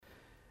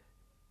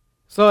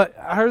So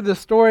I heard this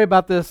story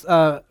about this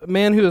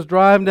man who was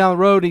driving down the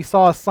road. He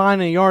saw a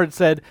sign in the yard that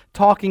said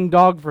 "talking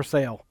dog for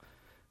sale."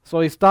 So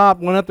he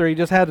stopped, went up there. He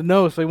just had to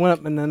know, so he went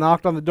up and then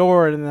knocked on the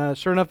door. And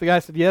sure enough, the guy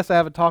said, "Yes, I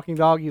have a talking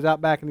dog. He's out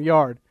back in the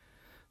yard."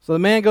 So the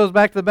man goes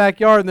back to the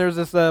backyard, and there's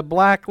this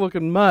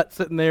black-looking mutt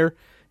sitting there.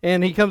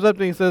 And he comes up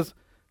to him and he says,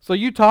 "So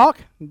you talk?"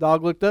 The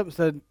dog looked up and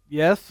said,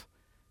 "Yes."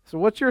 So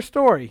what's your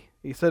story?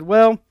 He said,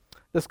 "Well,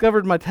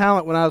 discovered my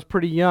talent when I was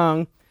pretty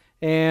young.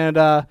 And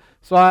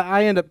so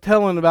I end up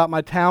telling about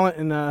my talent,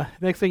 and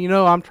next thing you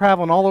know, I'm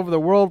traveling all over the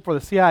world for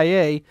the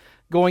CIA,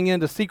 going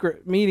into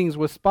secret meetings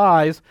with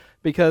spies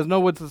because no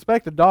one would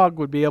suspect a dog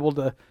would be able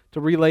to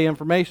relay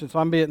information. So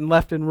I'm being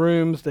left in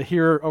rooms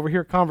to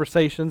overhear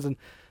conversations." And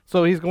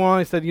so he's going on.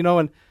 He said,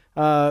 and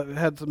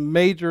had some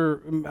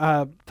major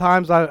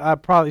times I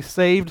probably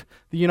saved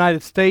the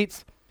United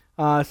States.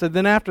 So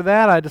then after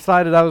that, I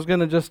decided I was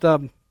going to just,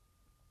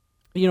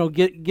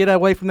 get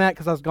away from that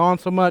because I was gone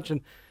so much.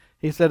 And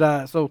he said,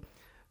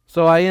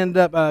 so I ended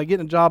up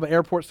getting a job at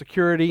airport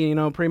security,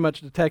 pretty much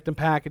detecting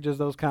packages,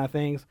 those kind of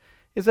things.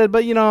 He said,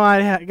 but,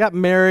 I got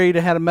married, I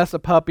had a mess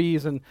of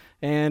puppies, and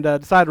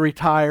decided to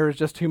retire. It's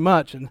just too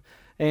much.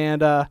 And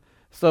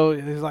so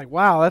he's like,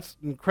 wow, that's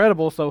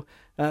incredible. So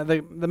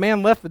the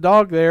man left the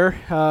dog there.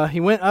 He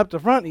went up to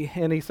front,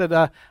 and he said,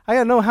 I got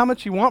to know how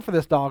much you want for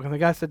this dog. And the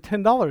guy said,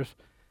 $10.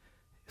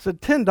 He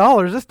said,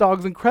 $10? This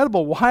dog's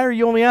incredible. Why are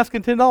you only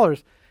asking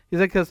 $10? He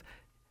said, because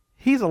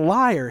he's a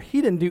liar. He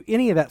didn't do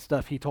any of that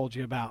stuff he told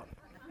you about.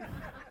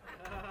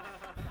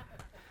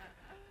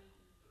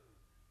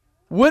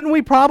 Wouldn't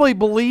we probably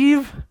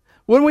believe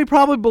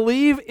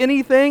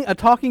anything a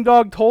talking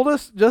dog told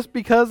us just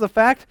because the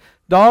fact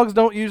dogs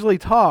don't usually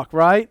talk,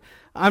 right?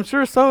 I'm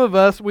sure some of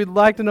us, we'd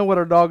like to know what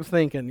our dog's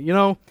thinking.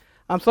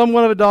 I'm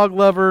somewhat of a dog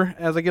lover.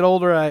 As I get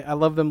older, I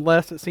love them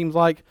less, it seems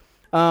like.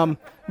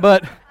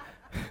 But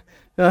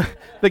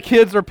the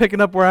kids are picking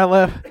up where I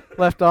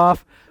left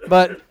off.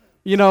 But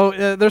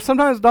there's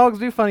sometimes dogs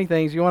do funny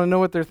things. You want to know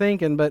what they're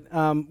thinking, but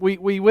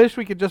we wish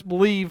we could just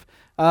believe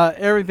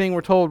everything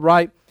we're told,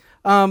 right?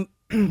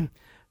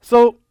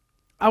 So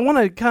I want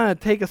to kind of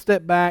take a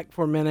step back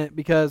for a minute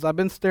because I've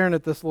been staring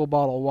at this little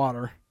bottle of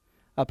water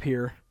up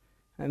here,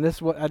 and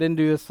this I didn't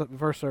do this at the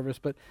first service,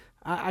 but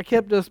I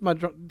kept my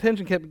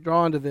attention kept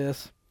drawn to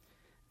this,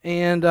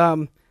 and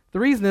the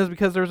reason is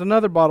because there's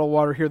another bottle of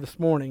water here this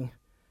morning,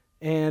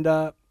 and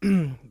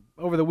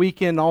over the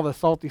weekend, all the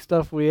salty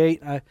stuff we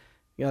ate, I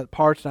got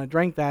parched and I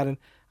drank that, and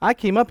I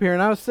came up here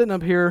and I was sitting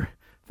up here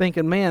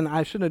thinking, man,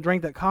 I shouldn't have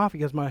drank that coffee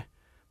because my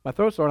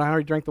throat's sore, and I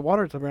already drank the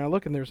water. And I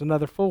look and there's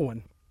another full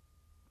one.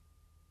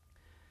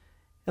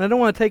 And I don't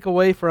want to take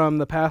away from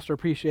the pastor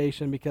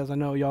appreciation because I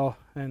know y'all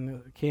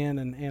and Ken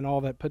and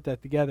all that put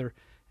that together,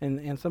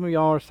 and some of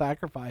y'all are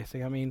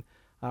sacrificing. I mean,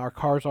 our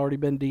car's already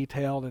been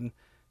detailed, and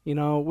we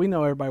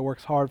know everybody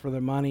works hard for their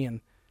money,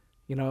 and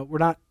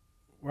we're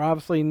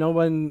obviously no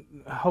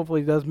one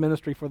hopefully does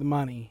ministry for the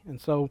money,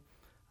 and so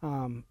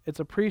it's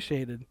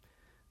appreciated.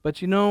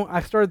 But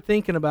I started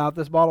thinking about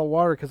this bottle of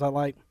water because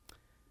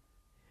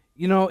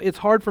it's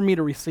hard for me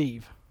to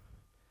receive.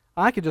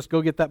 I could just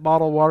go get that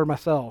bottle of water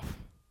myself.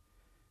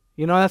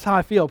 That's how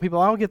I feel. People,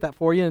 I'll get that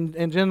for you. And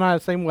Jen and I are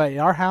the same way.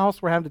 Our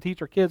house, we're having to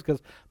teach our kids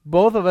because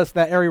both of us,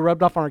 that area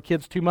rubbed off on our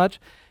kids too much.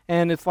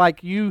 And it's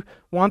like you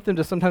want them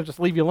to sometimes just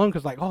leave you alone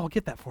because I'll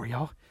get that for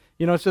y'all.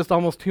 It's just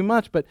almost too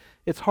much, but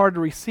it's hard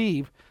to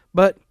receive.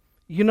 But,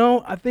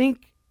 I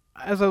think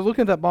as I was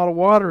looking at that bottle of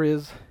water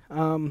is, what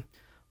I'm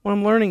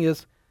learning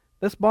is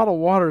this bottle of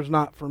water is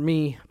not for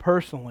me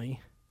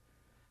personally.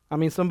 I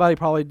mean, somebody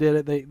probably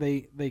did it.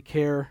 They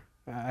care.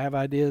 I have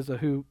ideas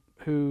of who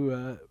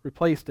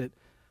replaced it.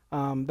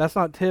 That's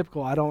not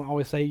typical. I don't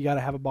always say you got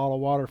to have a bottle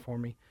of water for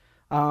me.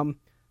 But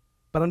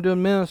I'm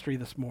doing ministry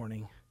this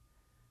morning.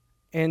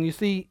 And you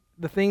see,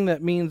 the thing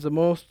that means the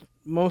most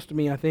to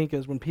me, I think,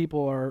 is when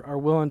people are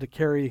willing to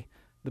carry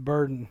the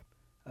burden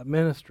of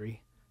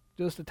ministry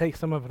just to take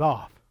some of it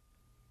off.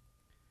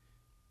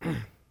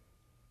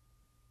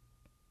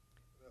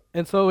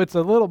 And so it's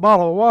a little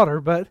bottle of water,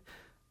 but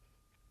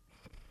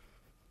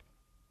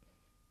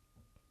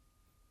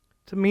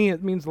to me,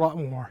 it means a lot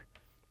more.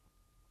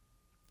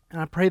 And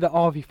I pray that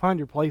all of you find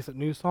your place at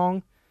New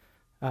Song,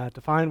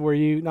 to find where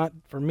you, not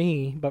for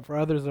me, but for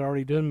others that are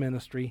already doing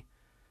ministry,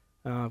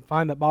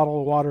 find that bottle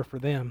of water for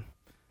them.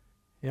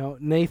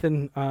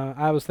 Nathan,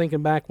 I was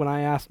thinking back when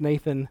I asked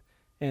Nathan,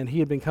 and he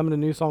had been coming to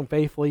New Song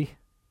faithfully,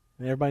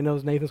 and everybody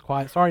knows Nathan's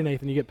quiet. Sorry,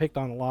 Nathan, you get picked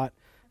on a lot.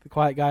 The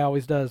quiet guy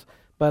always does.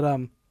 But,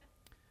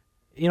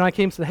 I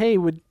came and said, hey,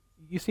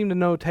 you seem to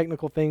know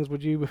technical things.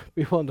 Would you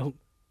be willing to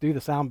do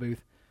the sound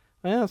booth?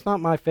 Well, it's not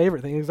my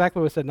favorite thing.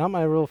 Exactly what I said, not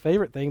my real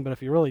favorite thing, but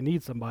if you really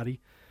need somebody.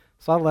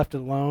 So I left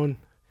it alone.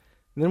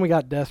 And then we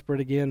got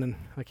desperate again, and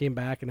I came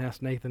back and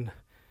asked Nathan to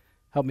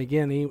help me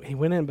again. He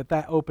went in, but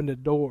that opened a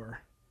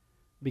door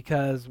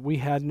because we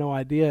had no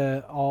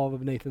idea all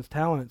of Nathan's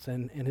talents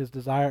and his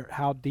desire,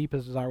 how deep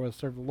his desire was to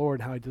serve the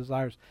Lord, how he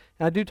desires.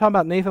 And I do talk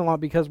about Nathan a lot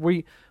because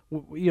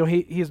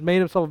he's made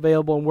himself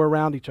available and we're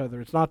around each other.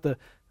 It's not to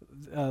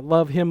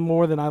love him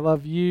more than I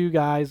love you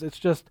guys. It's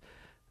just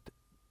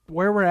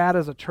where we're at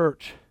as a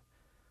church,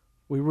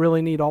 we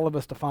really need all of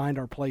us to find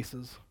our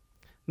places.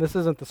 And this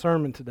isn't the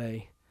sermon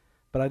today,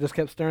 but I just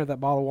kept staring at that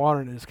bottle of water,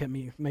 and it just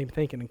made me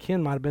thinking, and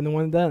Ken might have been the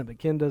one that done it, but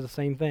Ken does the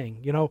same thing.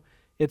 You know,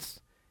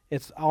 it's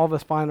all of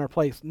us find our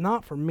place,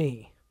 not for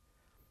me.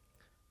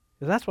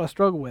 Because that's what I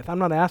struggle with. I'm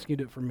not asking you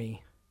to do it for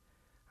me.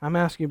 I'm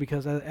asking you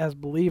because as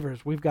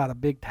believers, we've got a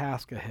big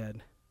task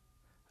ahead.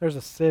 There's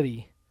a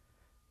city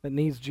that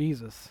needs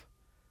Jesus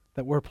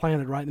that we're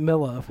planted right in the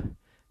middle of,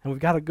 and we've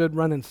got a good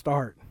running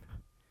start.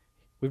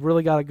 We've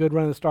really got a good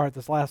running start.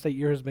 This last 8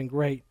 years has been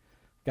great.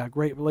 Got a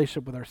great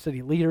relationship with our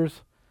city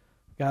leaders.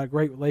 Got a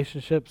great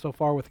relationship so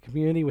far with the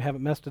community. We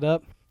haven't messed it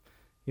up,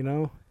 you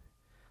know.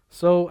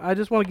 So I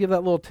just want to give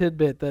that little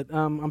tidbit that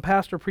on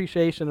pastor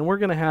appreciation, and we're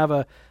going to have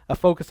a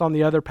focus on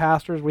the other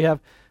pastors. We have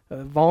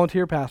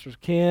volunteer pastors,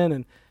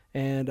 Ken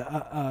and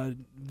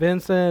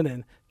Vincent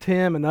and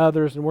Tim and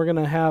others, and we're going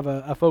to have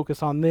a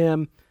focus on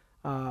them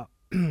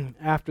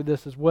after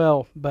this as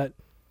well. But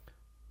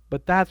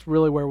that's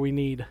really where we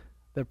need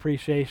the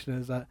appreciation,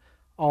 is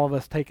all of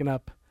us taking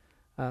up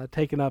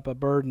a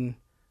burden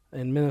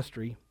in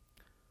ministry.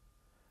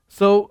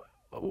 So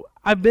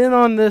I've been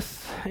on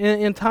this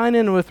in tying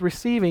in with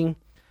receiving.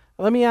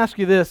 Let me ask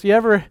you this: you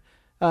ever?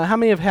 How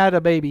many have had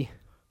a baby,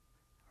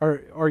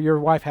 or your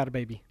wife had a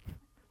baby?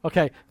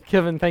 Okay,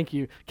 Kevin, thank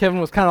you. Kevin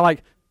was kind of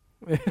like,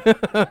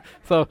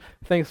 so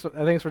thanks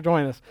for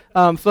joining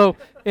us. So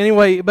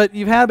anyway, but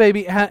you've had a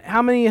baby.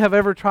 How many have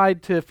ever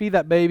tried to feed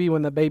that baby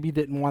when the baby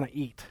didn't want to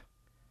eat?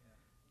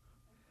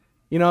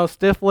 You know,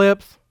 stiff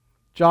lips,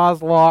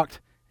 jaws locked,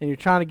 and you're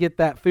trying to get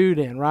that food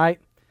in, right?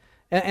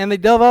 And they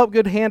develop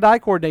good hand-eye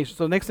coordination.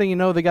 So next thing you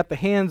know, they got the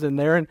hands in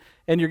there,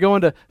 and you're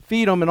going to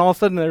feed them, and all of a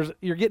sudden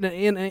you're getting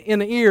it in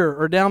the ear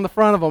or down the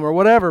front of them or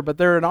whatever, but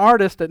they're an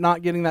artist at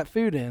not getting that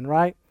food in,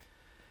 right?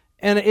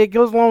 And it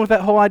goes along with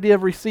that whole idea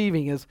of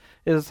receiving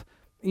is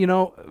you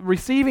know,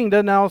 receiving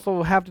doesn't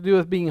also have to do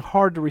with being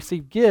hard to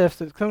receive gifts.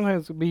 It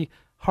sometimes can be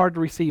hard to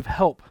receive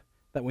help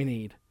that we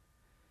need.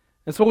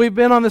 And so we've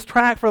been on this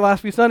track for the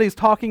last few Sundays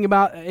talking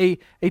about a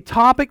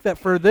topic that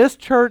for this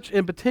church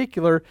in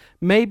particular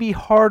may be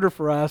harder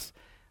for us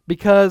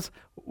because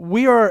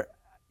we are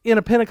in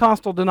a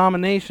Pentecostal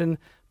denomination,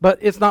 but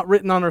it's not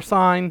written on our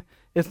sign.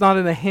 It's not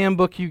in a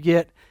handbook you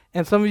get.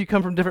 And some of you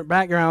come from different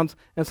backgrounds,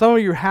 and some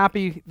of you are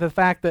happy the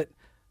fact that,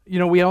 you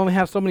know, we only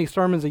have so many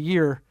sermons a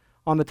year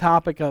on the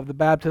topic of the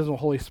baptism of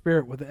the Holy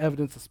Spirit with the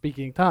evidence of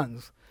speaking in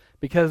tongues.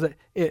 Because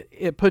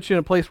it puts you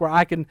in a place where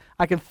I can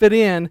fit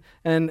in,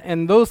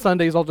 and those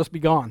Sundays I'll just be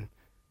gone.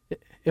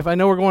 If I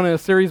know we're going in a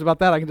series about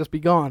that, I can just be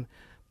gone.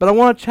 But I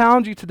want to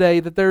challenge you today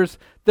that there's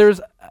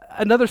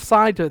another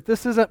side to it.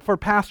 This isn't for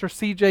Pastor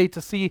CJ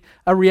to see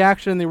a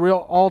reaction in the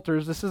real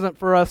altars. This isn't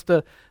for us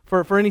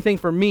for anything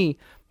for me.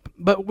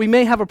 But we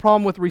may have a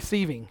problem with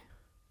receiving,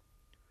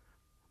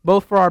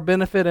 both for our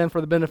benefit and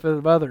for the benefit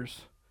of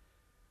others.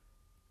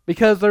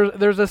 Because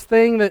there's this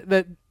thing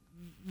that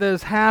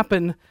has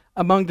happened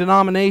among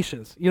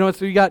denominations. You know,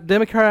 so you got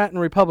Democrat and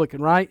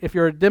Republican, right? If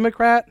you're a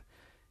Democrat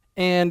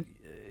and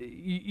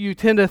you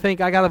tend to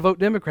think, I got to vote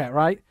Democrat,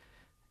 right?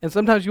 And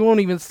sometimes you won't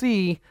even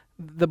see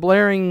the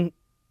blaring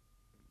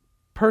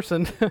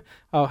person.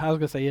 Oh, I was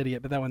going to say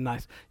idiot, but that wasn't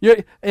nice.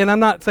 And I'm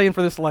not saying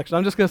for this election.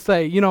 I'm just going to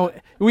say, you know,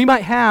 we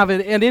might have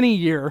at any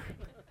year,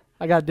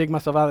 I got to dig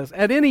myself out of this,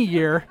 at any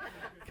year,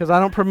 because I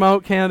don't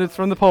promote candidates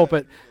from the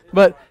pulpit,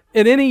 but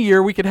in any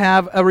year we could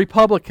have a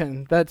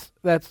Republican that's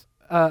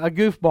a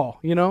goofball,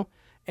 you know,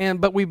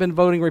 but we've been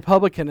voting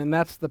Republican, and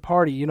that's the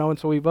party, you know, and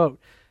so we vote.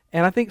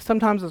 And I think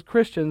sometimes as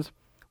Christians,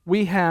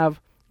 we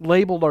have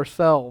labeled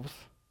ourselves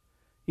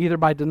either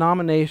by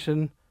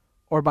denomination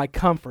or by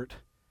comfort.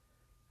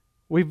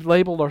 We've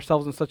labeled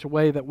ourselves in such a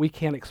way that we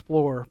can't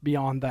explore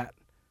beyond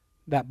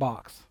that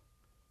box.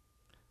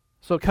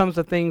 So it comes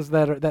to things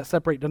that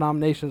separate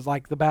denominations,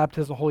 like the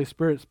baptism of the Holy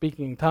Spirit,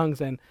 speaking in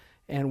tongues,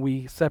 and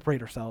we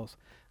separate ourselves.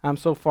 I'm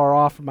so far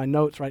off from my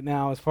notes right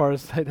now as far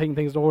as taking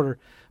things to order.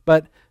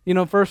 But, you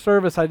know, first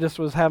service, I just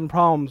was having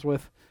problems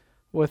with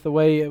the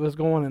way it was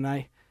going, and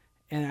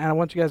I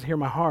want you guys to hear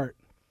my heart.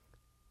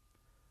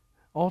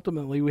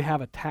 Ultimately, we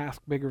have a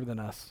task bigger than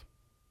us.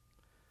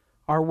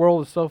 Our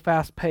world is so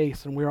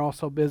fast-paced, and we're all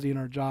so busy in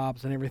our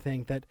jobs and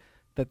everything that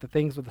the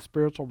things of the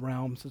spiritual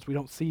realm, since we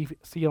don't see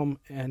them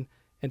and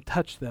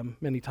touch them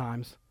many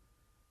times,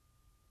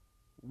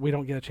 we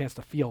don't get a chance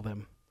to feel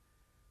them.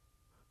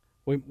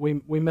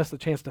 We miss the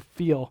chance to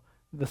feel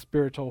the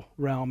spiritual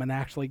realm and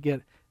actually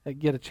get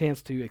a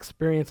chance to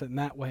experience it in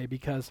that way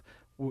because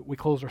we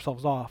close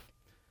ourselves off.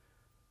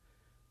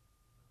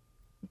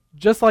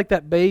 Just like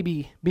that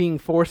baby being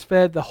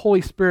force-fed, the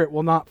Holy Spirit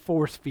will not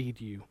force-feed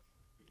you.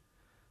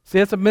 See,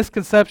 that's a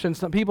misconception.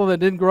 Some people that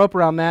didn't grow up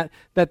around that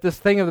this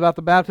thing about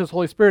the baptism of the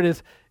Holy Spirit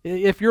is,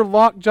 if you're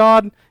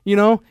lockjawed, you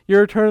know,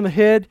 you're turning the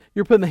head,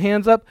 you're putting the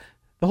hands up,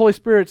 the Holy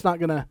Spirit's not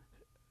going to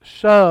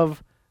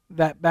shove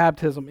that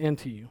baptism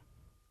into you.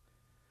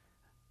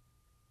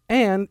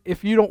 And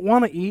if you don't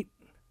want to eat,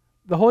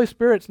 the Holy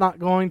Spirit's not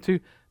going to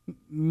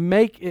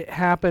make it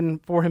happen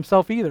for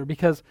himself either,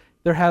 because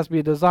there has to be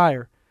a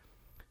desire.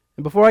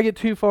 And before I get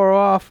too far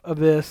off of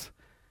this,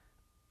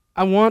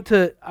 I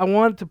wanted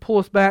to pull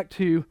us back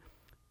to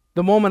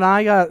the moment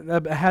I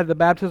had the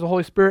baptism of the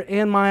Holy Spirit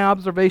and my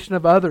observation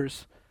of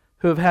others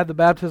who have had the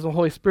baptism of the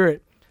Holy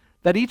Spirit.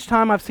 That each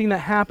time I've seen that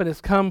happen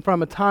has come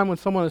from a time when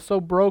someone is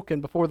so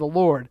broken before the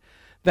Lord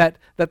that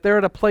they're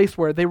at a place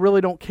where they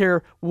really don't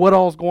care what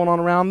all's going on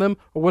around them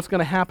or what's going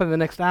to happen in the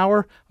next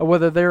hour or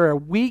whether they're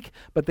weak,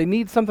 but they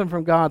need something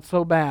from God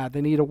so bad.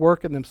 They need a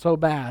work in them so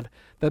bad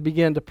that they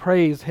begin to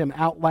praise Him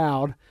out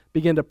loud,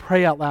 begin to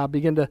pray out loud,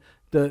 begin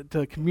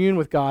to commune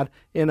with God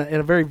in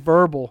a very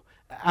verbal,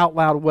 out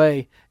loud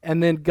way,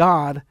 and then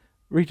God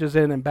reaches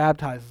in and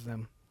baptizes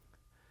them.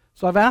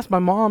 So I've asked my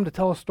mom to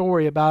tell a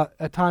story about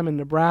a time in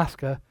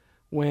Nebraska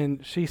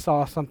when she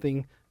saw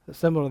something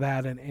similar to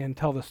that and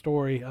tell the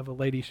story of a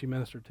lady she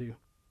ministered to.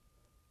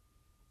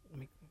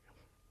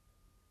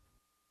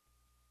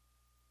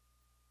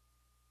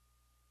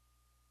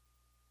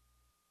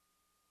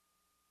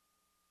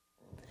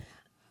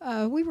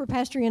 We were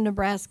pastoring in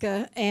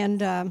Nebraska,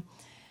 and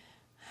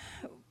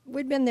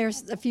we'd been there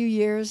a few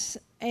years,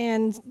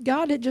 and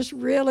God had just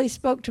really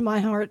spoke to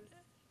my heart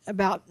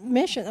about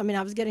mission. I mean,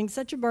 I was getting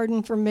such a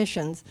burden for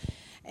missions.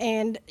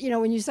 And,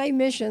 when you say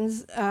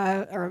missions,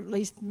 or at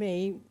least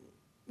me,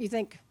 you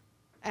think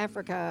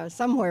Africa,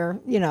 somewhere,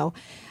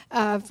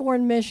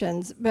 foreign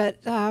missions. But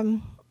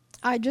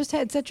I just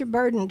had such a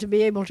burden to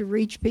be able to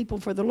reach people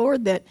for the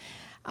Lord that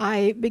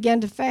I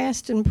began to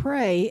fast and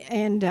pray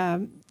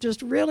and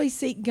just really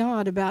seek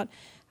God about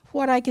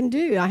what I can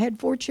do. I had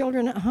 4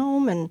 children at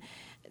home, and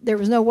there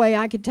was no way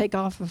I could take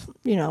off,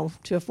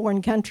 to a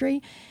foreign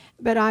country.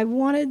 But I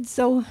wanted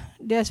so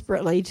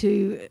desperately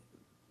to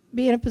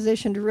be in a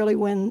position to really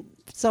win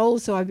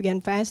souls, so I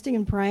began fasting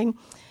and praying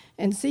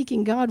and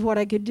seeking God what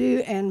I could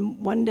do. And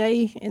one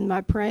day in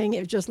my praying, it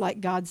was just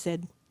like God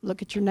said,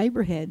 look at your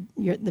neighborhood,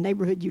 the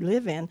neighborhood you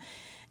live in.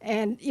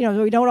 And,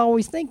 we don't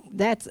always think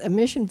that's a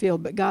mission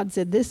field, but God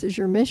said, this is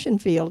your mission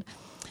field.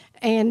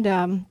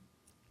 And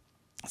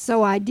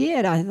so I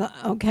did. I thought,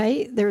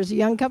 okay, there was a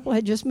young couple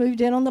had just moved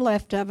in on the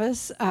left of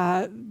us.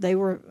 There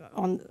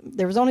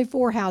was only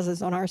 4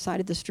 houses on our side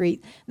of the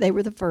street. They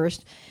were the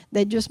first.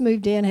 They'd just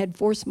moved in, had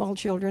 4 small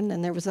children,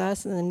 and there was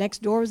us. And the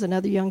next door was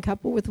another young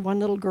couple with 1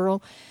 little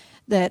girl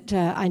that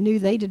I knew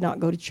they did not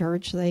go to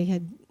church. They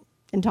had,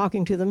 in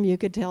talking to them, you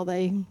could tell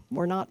they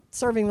were not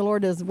serving the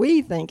Lord as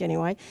we think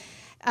anyway.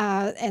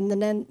 And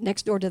then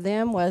next door to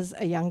them was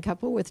a young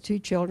couple with 2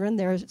 children.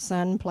 Their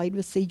son played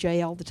with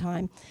CJ all the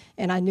time,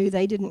 and I knew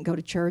they didn't go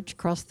to church.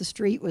 Across the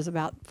street was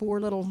about 4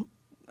 little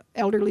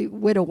elderly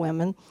widow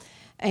women,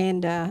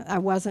 and I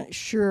wasn't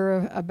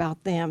sure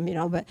about them,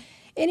 But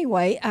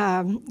anyway,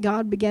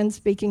 God began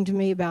speaking to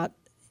me about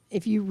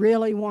if you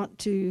really want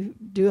to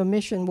do a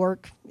mission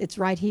work, it's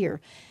right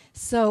here.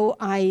 So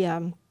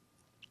I've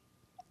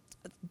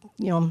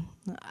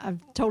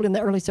told in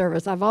the early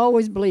service, I've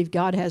always believed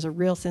God has a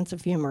real sense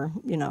of humor.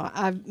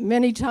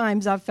 Many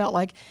times I've felt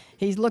like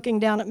He's looking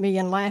down at me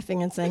and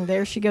laughing and saying,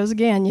 there she goes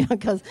again,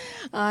 because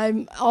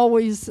I'm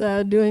always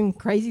doing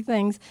crazy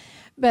things.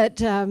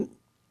 But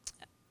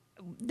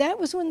that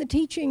was when the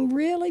teaching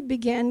really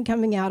began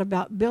coming out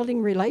about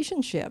building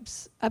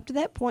relationships. Up to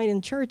that point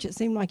in church, it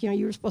seemed like,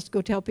 you were supposed to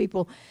go tell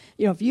people,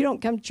 if you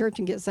don't come to church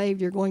and get saved,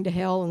 you're going to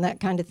hell and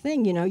that kind of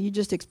thing. You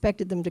just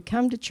expected them to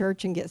come to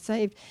church and get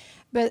saved.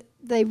 But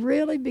they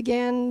really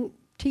began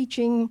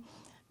teaching,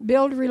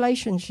 build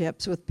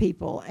relationships with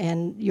people,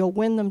 and you'll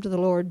win them to the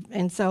Lord.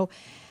 And so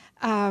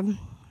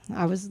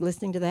I was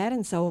listening to that,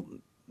 and so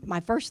my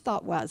first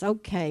thought was,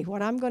 okay,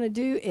 what I'm going to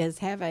do is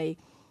have a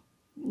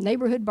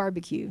neighborhood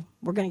barbecue.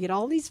 We're going to get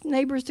all these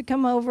neighbors to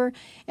come over,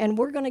 and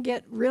we're going to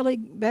get really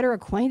better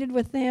acquainted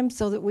with them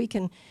so that we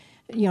can,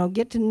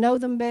 get to know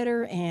them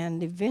better.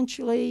 And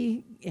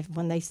eventually,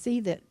 when they see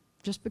that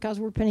just because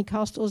we're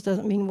Pentecostals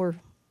doesn't mean we're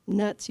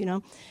nuts,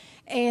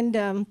 And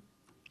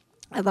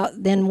I thought,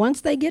 then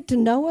once they get to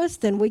know us,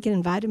 then we can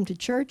invite them to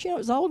church.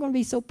 It's all going to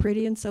be so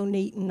pretty and so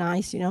neat and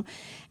nice,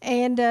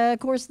 And, of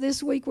course,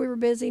 this week we were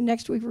busy.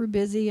 Next week we were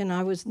busy, and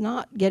I was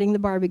not getting the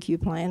barbecue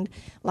planned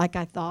like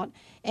I thought.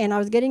 And I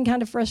was getting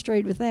kind of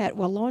frustrated with that.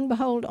 Well, lo and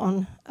behold,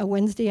 on a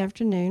Wednesday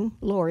afternoon,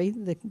 Lori,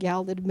 the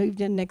gal that had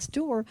moved in next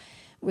door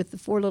with the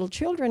 4 little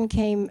children,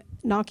 came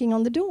knocking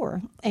on the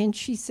door. And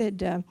she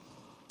said,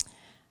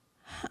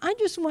 I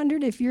just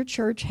wondered if your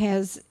church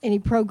has any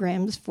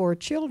programs for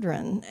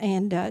children.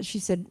 And she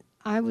said,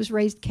 I was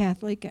raised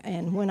Catholic,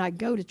 and when I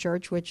go to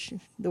church, which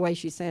the way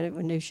she said it,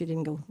 we knew she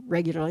didn't go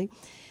regularly,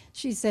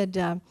 she said,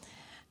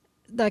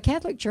 the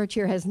Catholic Church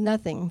here has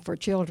nothing for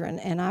children,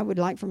 and I would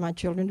like for my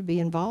children to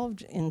be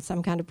involved in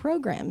some kind of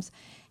programs.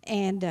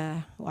 And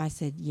I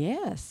said,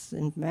 yes.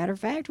 And matter of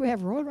fact, we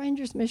have Royal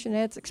Rangers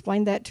Missionettes,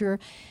 explained that to her.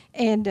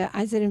 And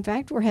I said, in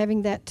fact, we're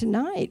having that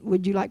tonight.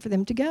 Would you like for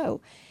them to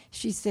go?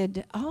 She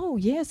said, oh,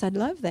 yes, I'd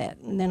love that.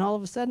 And then all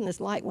of a sudden this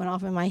light went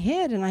off in my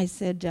head, and I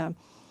said,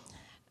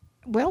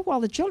 well, while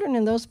the children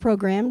in those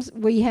programs,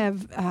 we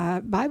have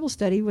Bible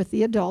study with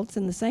the adults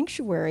in the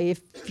sanctuary.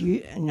 If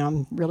you,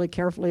 I'm really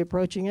carefully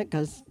approaching it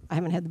because I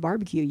haven't had the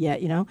barbecue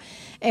yet,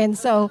 And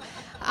so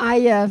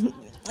I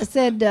I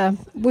said,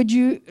 would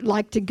you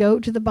like to go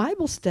to the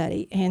Bible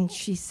study? And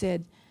she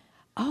said,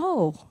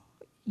 oh,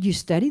 you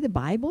study the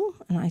Bible?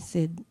 And I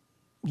said,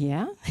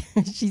 yeah.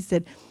 She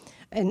said,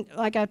 and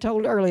like I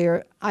told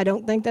earlier, I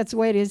don't think that's the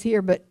way it is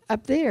here, but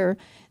up there,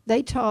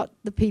 they taught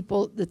the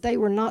people that they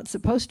were not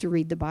supposed to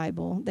read the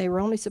Bible. They were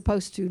only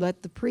supposed to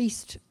let the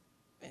priest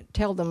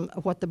tell them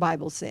what the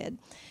Bible said.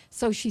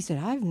 So she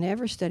said, I've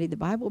never studied the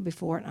Bible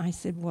before. And I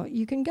said, well,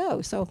 you can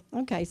go. So,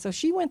 okay. So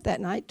she went that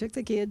night, took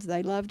the kids.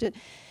 They loved it.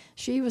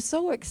 She was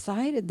so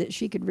excited that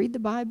she could read the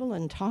Bible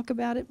and talk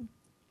about it.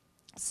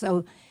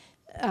 So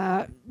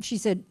she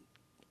said,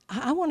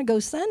 I want to go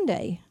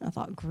Sunday. I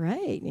thought,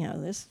 great.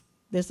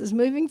 This is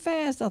moving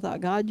fast. I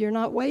thought, God, you're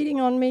not waiting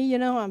on me.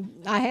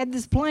 I had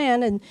this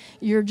plan, and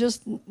you're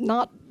just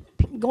not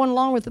going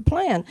along with the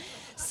plan.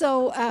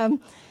 So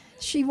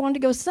she wanted to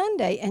go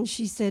Sunday, and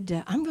she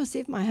said, I'm going to see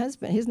if my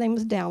husband, his name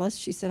was Dallas,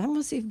 she said, I'm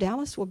going to see if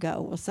Dallas will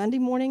go. Well, Sunday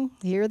morning,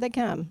 here they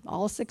come,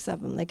 all 6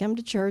 of them. They come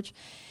to church,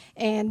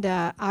 and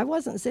I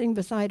wasn't sitting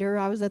beside her.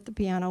 I was at the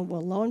piano.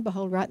 Well, lo and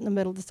behold, right in the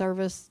middle of the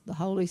service, the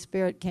Holy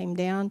Spirit came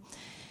down.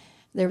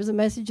 There was a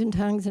message in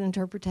tongues and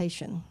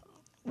interpretation.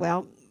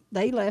 Well,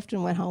 they left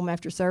and went home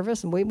after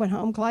service, and we went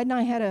home. Clyde and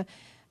I had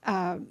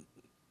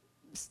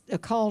a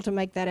call to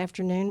make that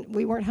afternoon.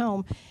 We weren't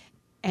home.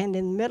 And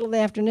in the middle of the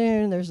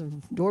afternoon, there's a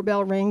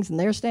doorbell rings, and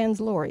there stands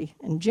Lori.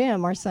 And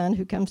Jim, our son,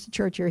 who comes to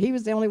church here, he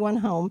was the only one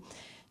home.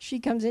 She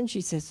comes in,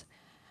 she says,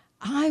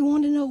 I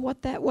want to know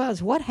what that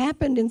was. What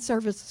happened in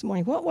service this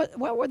morning? What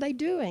were they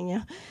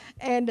doing?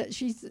 And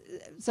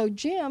so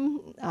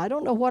Jim, I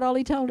don't know what all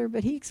he told her,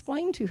 but he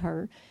explained to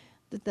her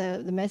that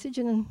the message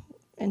in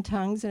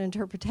tongues and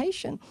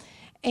interpretation.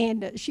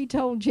 And she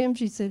told Jim,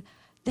 she said,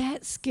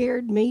 that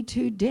scared me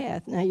to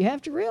death. Now, you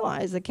have to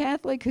realize a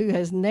Catholic who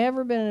has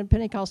never been in a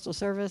Pentecostal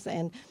service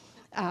and,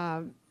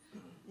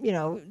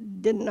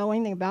 didn't know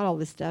anything about all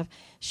this stuff,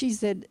 she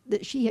said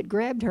that she had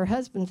grabbed her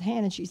husband's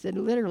hand, and she said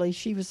literally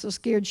she was so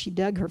scared she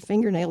dug her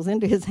fingernails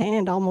into his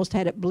hand, almost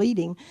had it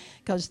bleeding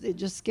because it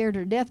just scared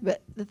her to death.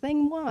 But the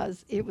thing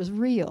was, it was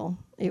real.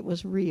 It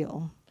was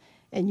real.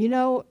 And,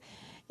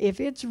 if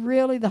it's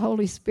really the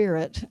Holy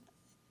Spirit,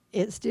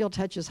 it still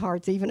touches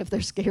hearts, even if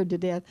they're scared to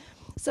death.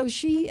 So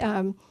she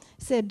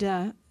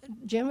said,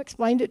 Jim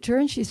explained it to her,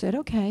 and she said,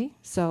 okay.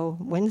 So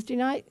Wednesday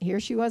night, here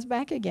she was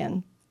back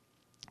again.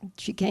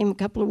 She came a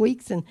couple of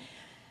weeks, and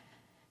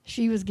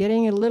she was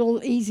getting a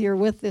little easier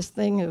with this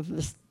thing of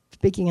the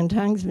speaking in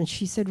tongues. And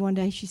she said one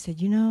day, she said,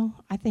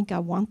 I think I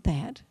want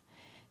that.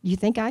 Do you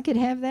think I could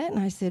have that? And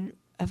I said,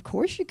 of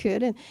course you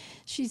could. And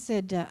she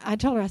said, I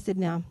told her, I said,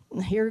 now,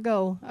 here we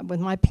go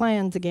with my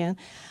plans again.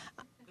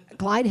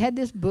 Clyde had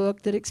this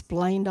book that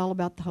explained all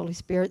about the Holy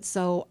Spirit,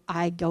 so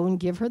I go and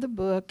give her the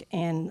book,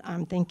 and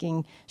I'm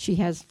thinking she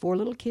has 4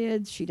 little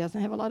kids. She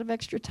doesn't have a lot of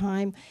extra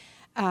time.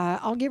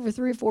 I'll give her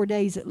 3 or 4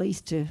 days at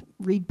least to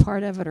read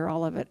part of it or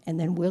all of it, and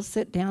then we'll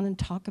sit down and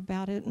talk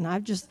about it. And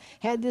I've just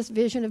had this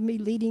vision of me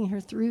leading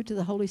her through to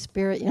the Holy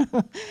Spirit.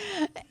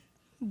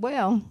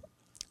 Well,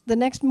 the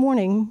next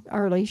morning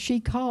early, she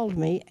called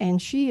me,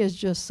 and she is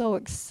just so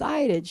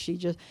excited.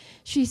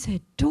 She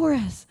said,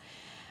 Doris,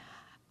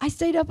 I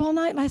stayed up all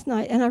night last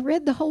night, and I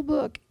read the whole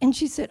book. And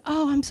she said,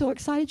 oh, I'm so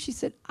excited. She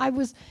said, I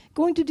was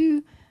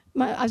doing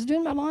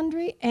my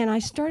laundry, and I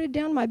started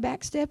down my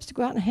back steps to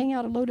go out and hang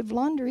out a load of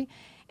laundry.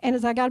 And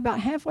as I got about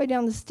halfway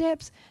down the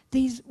steps,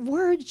 these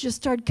words just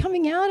started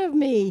coming out of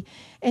me.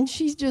 And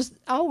she's just,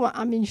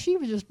 she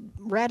was just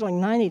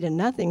rattling 90 to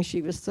nothing.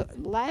 She was so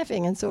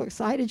laughing and so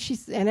excited.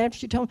 And after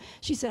she told me,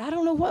 she said, I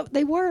don't know what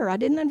they were. I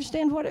didn't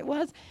understand what it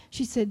was.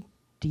 She said,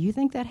 do you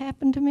think that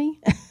happened to me?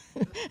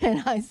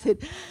 And I said,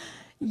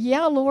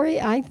 yeah, Lori,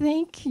 I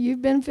think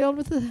you've been filled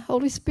with the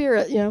Holy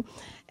Spirit,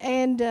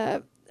 And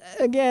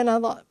again, I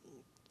thought,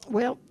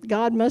 well,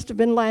 God must have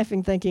been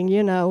laughing, thinking,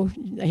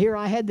 here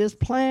I had this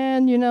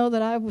plan,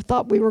 that I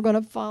thought we were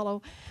going to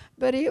follow.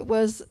 But it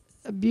was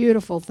a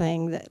beautiful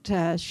thing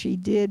that she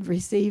did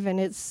receive, and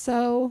it's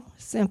so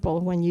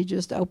simple when you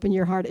just open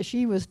your heart.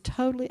 She was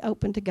totally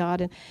open to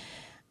God, and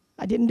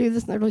I didn't do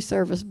this in the early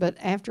service, but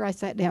after I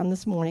sat down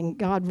this morning,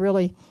 God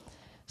really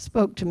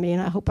spoke to me,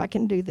 and I hope I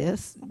can do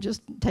this.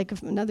 Just take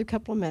another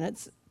couple of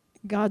minutes.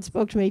 God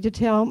spoke to me to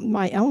tell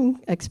my own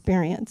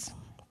experience.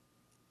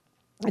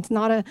 It's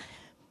not a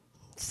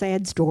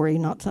sad story,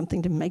 not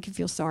something to make you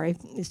feel sorry.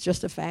 It's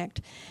just a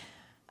fact.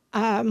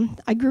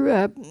 I grew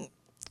up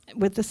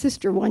with a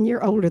sister 1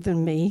 year older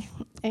than me,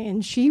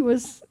 and she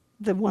was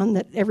the one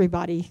that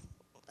everybody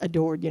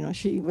adored.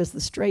 She was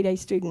the straight A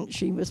student.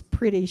 She was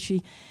pretty.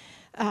 She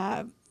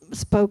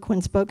spoke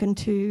when spoken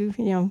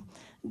to,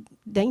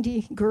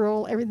 dainty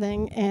girl,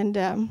 everything. And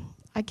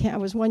I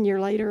was 1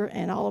 year later,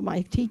 and all of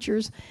my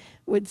teachers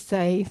would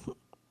say,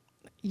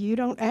 you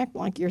don't act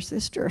like your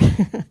sister.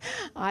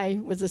 I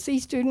was a C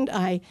student.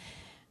 I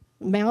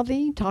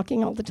mouthy,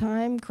 talking all the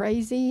time,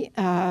 crazy,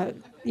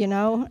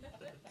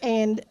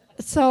 And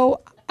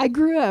so I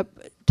grew up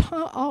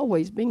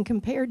always being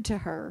compared to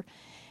her.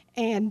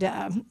 And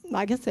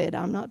like I said,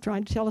 I'm not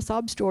trying to tell a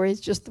sob story. It's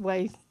just the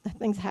way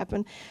things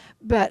happen.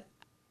 But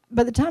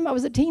by the time I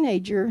was a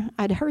teenager,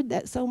 I'd heard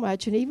that so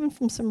much, and even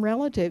from some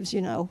relatives,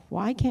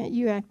 why can't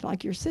you act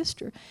like your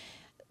sister?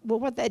 Well,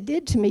 what that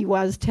did to me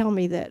was tell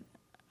me that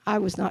I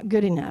was not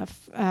good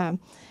enough.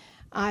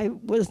 I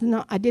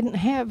didn't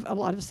have a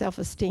lot of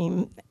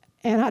self-esteem,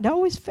 and I'd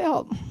always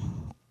felt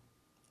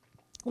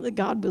that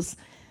God was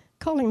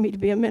calling me to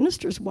be a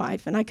minister's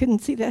wife, and I couldn't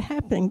see that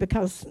happening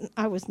because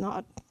I was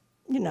not,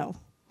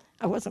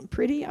 I wasn't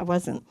pretty, I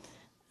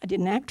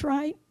didn't act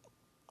right,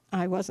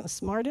 I wasn't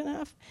smart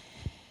enough.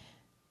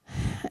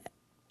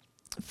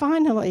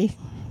 Finally,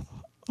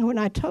 when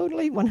I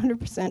totally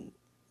 100%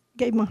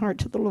 gave my heart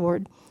to the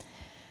Lord,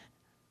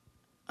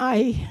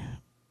 I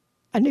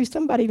knew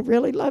somebody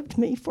really loved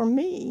me for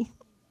me,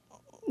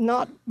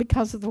 not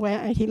because of the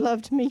way he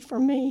loved me for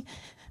me.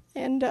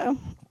 And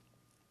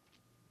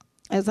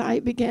as I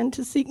began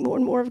to seek more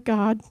and more of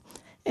God,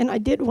 and I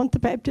did want the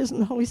baptism of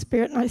the Holy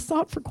Spirit, and I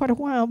sought for quite a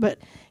while, but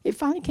it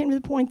finally came to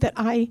the point that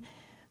I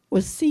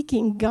was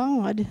seeking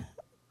God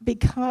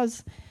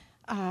because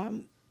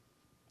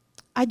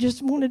I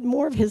just wanted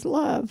more of his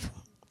love.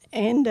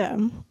 And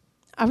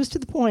I was to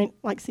the point,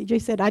 like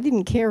CJ said, I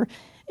didn't care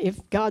if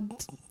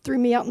God threw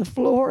me out on the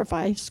floor, if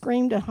I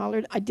screamed and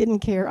hollered. I didn't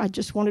care. I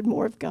just wanted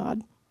more of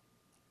God.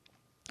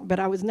 But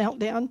I was knelt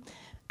down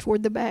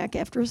toward the back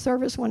after a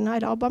service one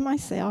night all by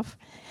myself,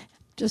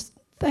 just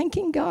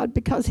thanking God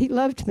because he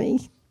loved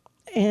me,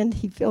 and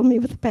he filled me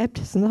with the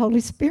baptism of the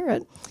Holy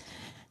Spirit.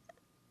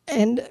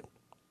 And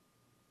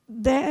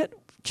that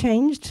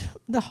changed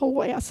the whole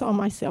way I saw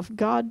myself.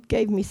 God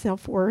gave me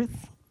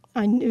self-worth.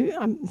 I knew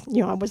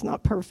I was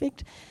not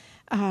perfect,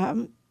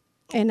 and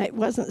it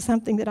wasn't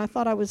something that I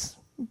thought I was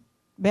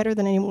better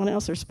than anyone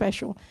else or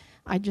special.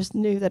 I just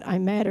knew that I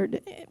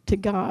mattered to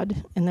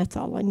God, and that's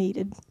all I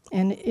needed.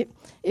 And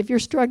if you're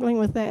struggling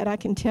with that, I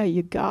can tell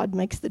you God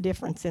makes the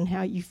difference in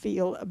how you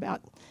feel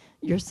about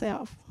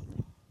yourself.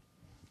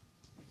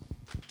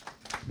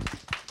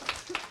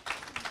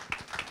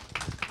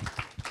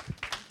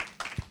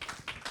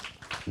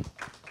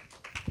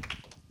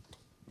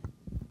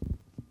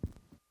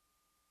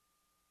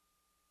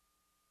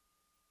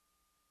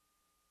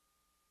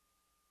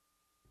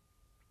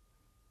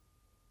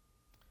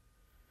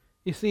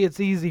 You see, it's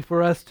easy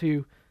for us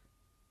to,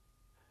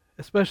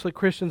 especially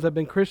Christians that have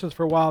been Christians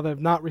for a while that have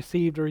not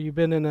received, or you've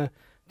been in a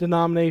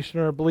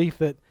denomination or a belief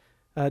that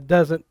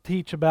doesn't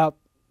teach about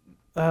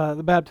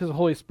the baptism of the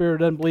Holy Spirit,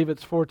 doesn't believe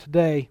it's for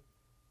today.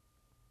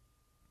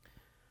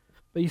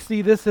 But you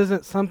see, this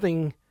isn't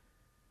something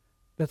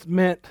that's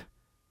meant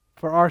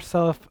for our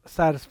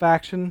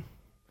self-satisfaction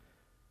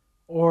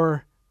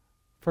or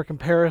for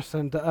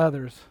comparison to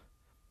others.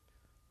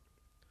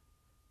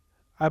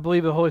 I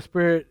believe the Holy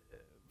Spirit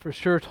for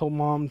sure told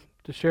Mom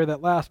to share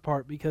that last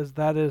part, because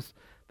that is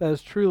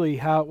truly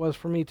how it was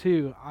for me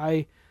too.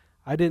 I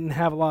didn't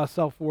have a lot of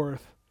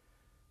self-worth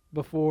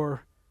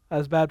before I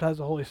was baptized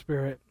with the Holy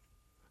Spirit.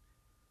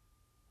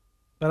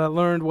 But I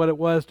learned what it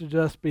was to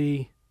just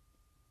be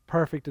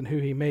perfect in who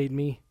he made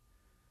me.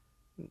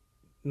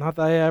 Not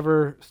that I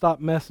ever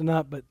stopped messing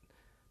up,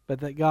 but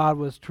that God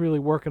was truly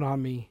working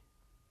on me.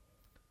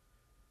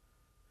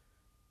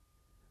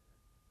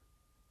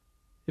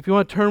 If you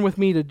want to turn with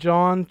me to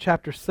John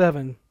chapter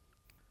 7,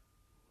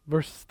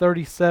 verses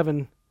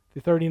 37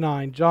 through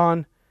 39.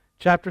 John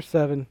chapter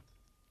 7,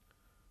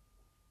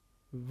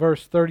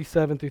 verse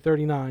 37 through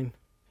 39.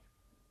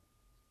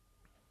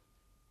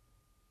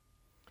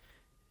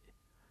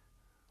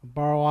 I'll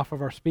borrow off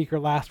of our speaker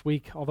last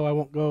week, although I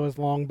won't go as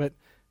long, but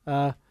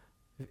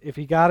if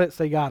you got it,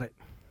 say got it.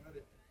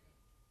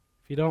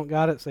 If you don't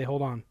got it, say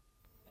hold on.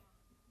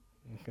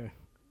 Okay.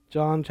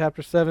 John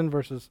chapter 7,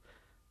 verses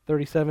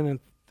 37 and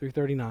through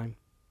 39.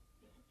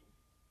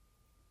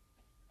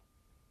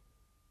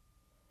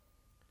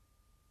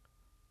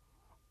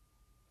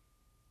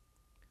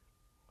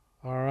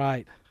 All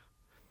right.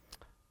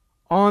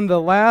 On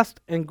the last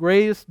and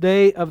greatest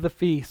day of the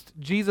feast,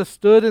 Jesus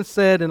stood and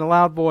said in a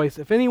loud voice,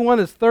 "If anyone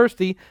is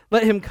thirsty,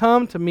 let him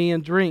come to me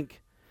and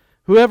drink.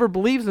 Whoever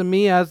believes in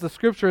me, as the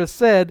scripture has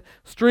said,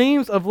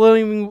 streams of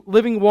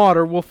living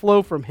water will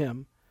flow from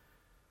him."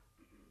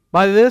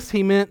 By this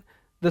he meant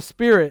the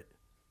Spirit,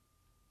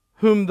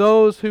 whom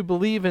those who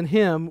believe in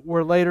him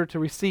were later to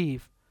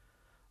receive.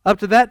 Up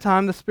to that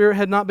time, the Spirit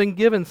had not been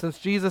given, since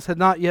Jesus had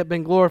not yet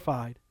been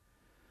glorified.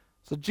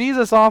 So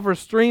Jesus offers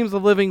streams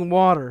of living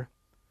water.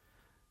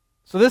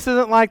 So this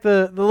isn't like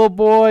the little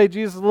boy,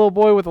 Jesus' little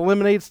boy with a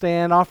lemonade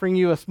stand offering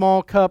you a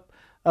small cup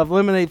of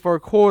lemonade for a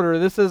quarter.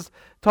 This is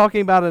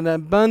talking about an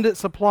abundant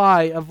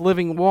supply of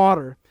living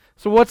water.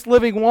 So what's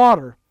living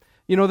water?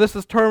 This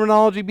is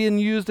terminology being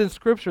used in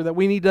Scripture that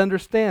we need to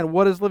understand.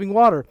 What is living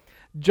water?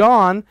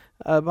 John,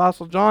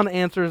 Apostle John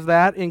answers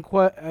that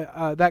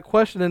that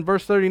question in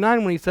verse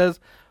 39 when he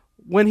says,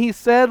 when he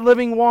said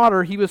living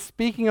water, he was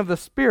speaking of the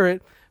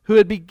Spirit who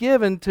had been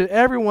given to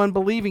everyone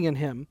believing in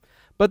him.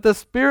 But the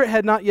Spirit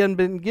had not yet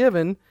been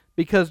given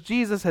because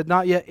Jesus had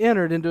not yet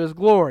entered into his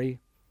glory.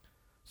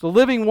 So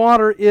living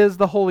water is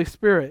the Holy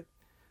Spirit.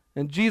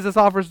 And Jesus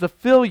offers to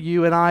fill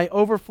you and I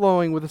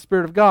overflowing with the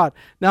Spirit of God.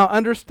 Now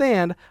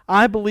understand,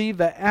 I believe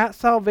that at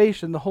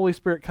salvation, the Holy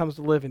Spirit comes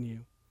to live in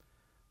you.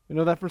 We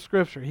know that from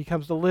Scripture. He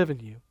comes to live in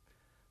you.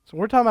 So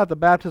when we're talking about the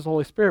baptism of the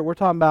Holy Spirit, we're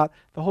talking about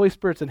the Holy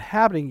Spirit's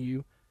inhabiting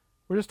you.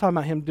 We're just talking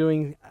about Him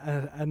doing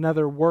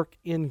another work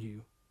in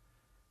you.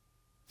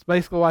 It's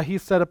basically why He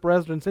set up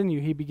residence in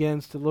you. He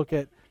begins to look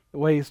at the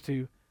ways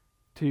to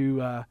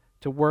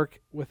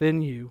work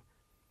within you.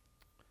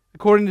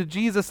 According to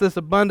Jesus, this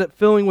abundant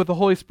filling with the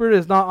Holy Spirit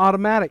is not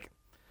automatic.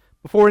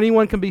 Before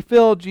anyone can be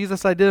filled,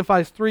 Jesus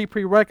identifies 3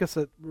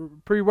 prerequisites.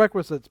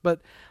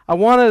 But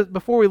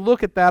before we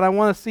look at that, I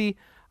want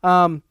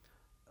to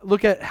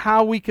look at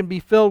how we can be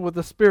filled with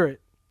the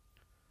Spirit.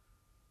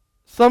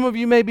 Some of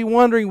you may be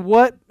wondering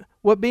what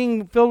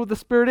being filled with the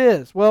Spirit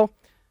is. Well,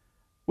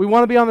 we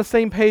want to be on the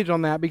same page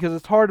on that because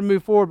it's hard to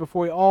move forward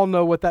before we all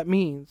know what that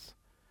means.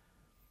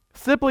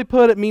 Simply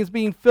put, it means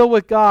being filled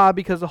with God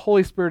because the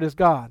Holy Spirit is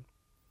God.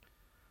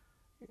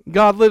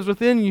 God lives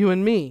within you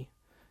and me.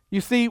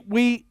 You see,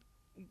 we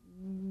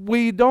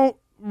don't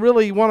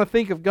really want to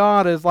think of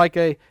God as like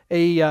a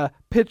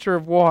pitcher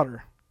of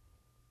water.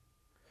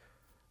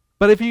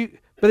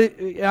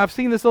 I've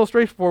seen this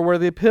illustration before where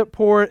they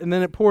pour it and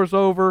then it pours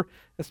over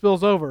and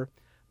spills over.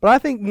 But I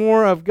think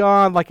more of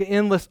God like an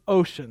endless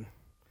ocean,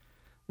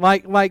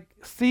 like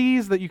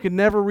seas that you can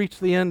never reach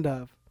the end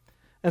of.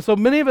 And so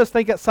many of us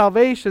think at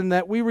salvation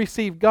that we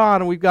receive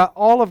God and we've got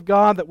all of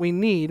God that we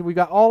need, we've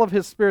got all of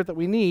His Spirit that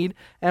we need,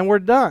 and we're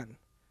done.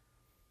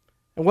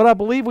 And what I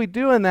believe we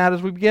do in that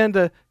is we begin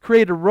to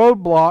create a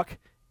roadblock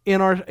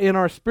in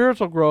our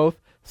spiritual growth,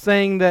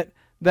 saying that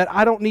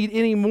I don't need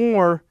any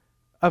more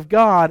of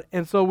God,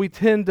 and so we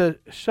tend to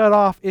shut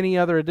off any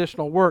other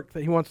additional work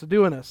that He wants to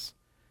do in us.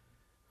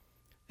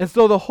 And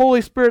so the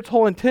Holy Spirit's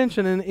whole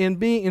intention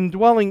in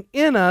dwelling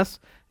in us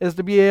is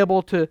to be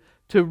able to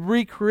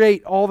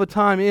recreate all the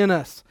time in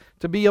us,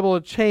 to be able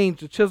to change,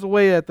 to chisel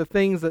away at the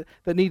things that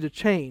need to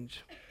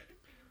change.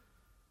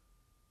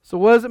 So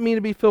what does it mean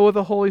to be filled with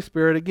the Holy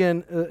Spirit?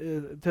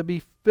 Again, to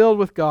be filled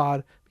with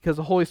God because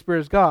the Holy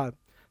Spirit is God.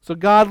 So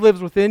God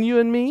lives within you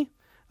and me.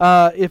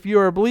 If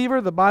you're a believer,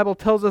 the Bible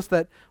tells us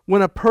that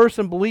when a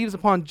person believes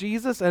upon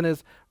Jesus and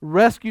is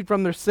rescued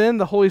from their sin,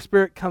 the Holy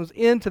Spirit comes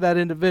into that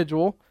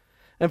individual.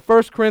 And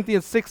 1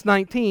 Corinthians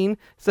 6:19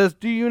 says,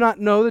 "Do you not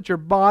know that your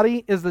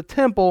body is the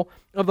temple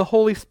of the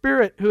Holy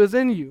Spirit who is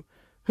in you,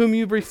 whom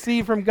you've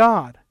received from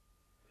God?"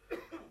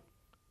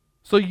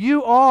 So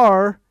you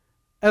are,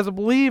 as a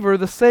believer,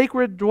 the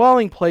sacred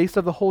dwelling place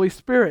of the Holy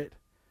Spirit.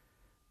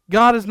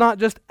 God is not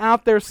just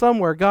out there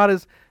somewhere. God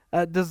has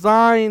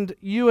designed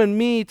you and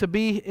me to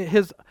be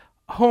His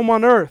home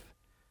on earth.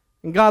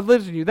 And God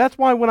lives in you. That's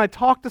why when I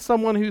talk to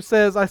someone who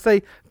says, I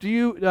say,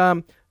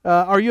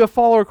 are you a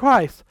follower of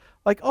Christ?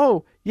 Like,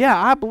 oh, yeah,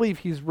 I believe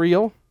He's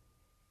real.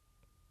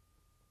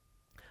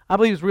 I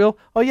believe He's real.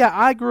 Oh, yeah,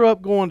 I grew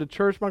up going to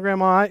church. My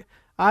grandma,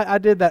 I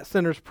did that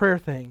sinner's prayer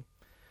thing.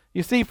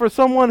 You see, for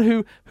someone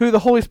who the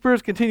Holy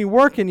Spirit's continue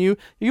working you,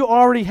 you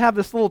already have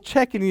this little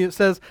check in you that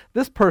says,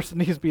 this person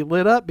needs to be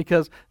lit up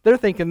because they're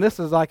thinking this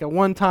is like a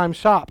one-time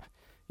shop.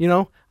 You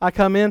know, I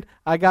come in,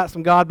 I got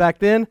some God back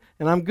then,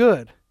 and I'm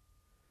good.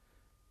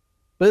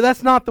 But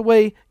that's not the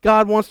way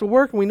God wants to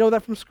work, and we know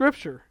that from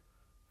Scripture.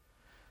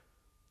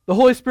 The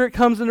Holy Spirit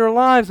comes into our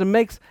lives and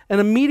makes an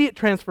immediate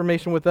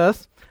transformation with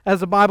us. As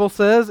the Bible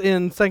says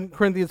in 2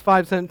 Corinthians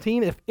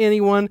 5:17, if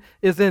anyone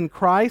is in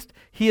Christ,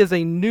 he is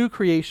a new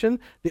creation.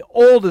 The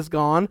old is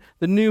gone,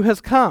 the new has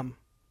come.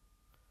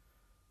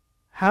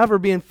 However,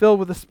 being filled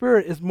with the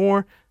Spirit is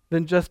more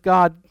than just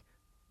God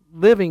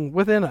living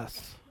within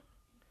us.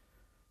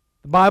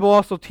 The Bible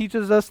also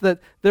teaches us that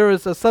there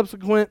is a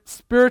subsequent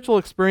spiritual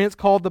experience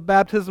called the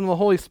baptism of the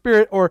Holy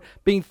Spirit, or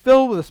being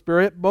filled with the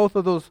Spirit, both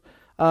of those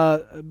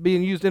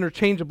being used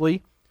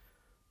interchangeably.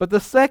 But the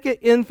second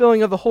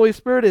infilling of the Holy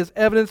Spirit is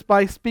evidenced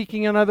by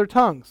speaking in other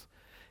tongues.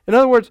 In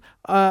other words,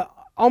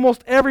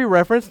 almost every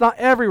reference, not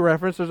every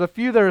reference, there's a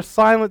few that are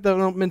silent that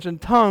don't mention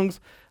tongues,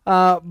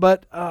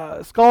 but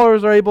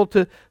scholars are able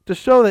to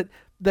show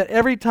that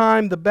every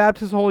time the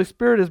baptism of the Holy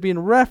Spirit is being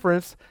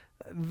referenced,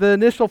 the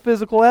initial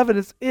physical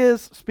evidence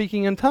is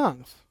speaking in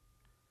tongues.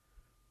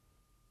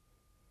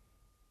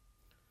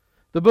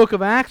 The book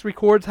of Acts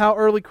records how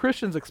early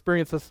Christians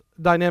experienced this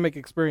dynamic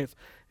experience.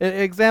 An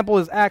example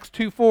is Acts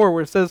 2:4,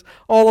 where it says,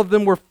 all of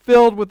them were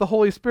filled with the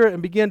Holy Spirit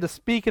and began to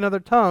speak in other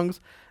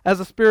tongues as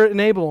the Spirit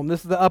enabled them.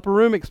 This is the upper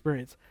room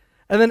experience.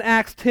 And then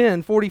Acts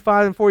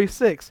 10:45 and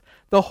 46,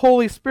 the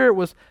Holy Spirit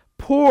was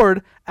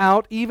poured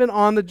out even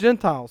on the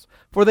Gentiles,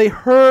 for they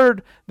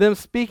heard them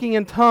speaking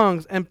in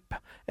tongues and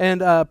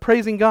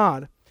praising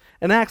God.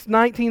 In Acts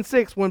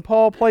 19:6, when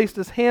Paul placed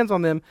his hands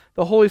on them,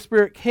 the Holy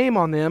Spirit came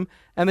on them,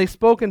 and they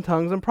spoke in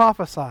tongues and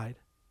prophesied.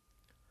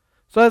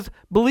 So as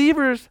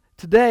believers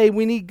today,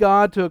 we need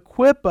God to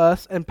equip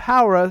us,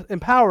 empower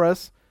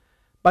us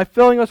by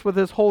filling us with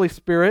His Holy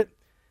Spirit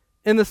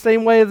in the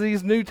same way as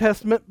these New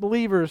Testament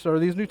believers or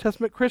these New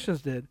Testament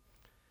Christians did.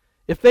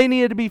 If they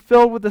needed to be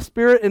filled with the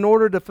Spirit in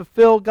order to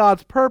fulfill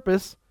God's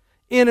purpose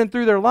in and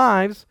through their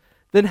lives,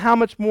 then how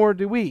much more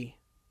do we?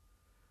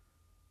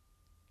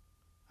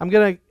 I'm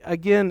going to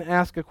again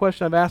ask a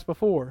question I've asked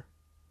before.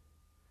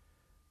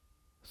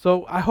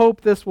 So I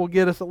hope this will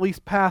get us at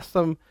least past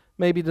some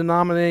maybe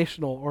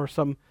denominational or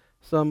some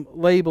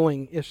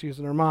labeling issues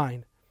in our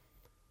mind.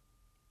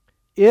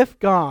 If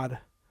God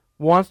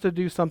wants to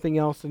do something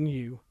else in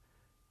you,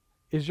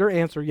 is your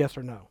answer yes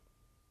or no?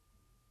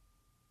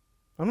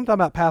 I'm not talking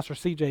about Pastor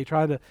CJ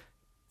trying to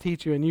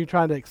teach you and you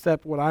trying to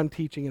accept what I'm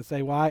teaching and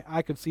say, well,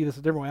 I could see this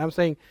a different way. I'm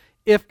saying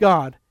if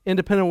God,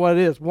 independent of what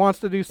it is, wants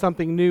to do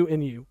something new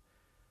in you,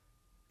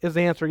 is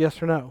the answer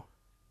yes or no?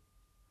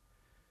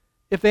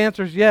 If the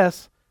answer is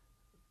yes,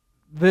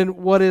 then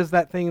what is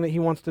that thing that he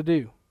wants to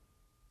do?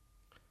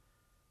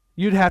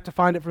 You'd have to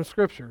find it from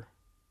Scripture.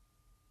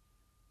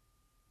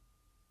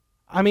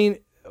 I mean,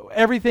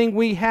 everything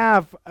we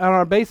have on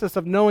our basis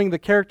of knowing the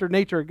character,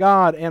 nature of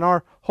God and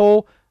our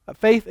whole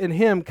faith in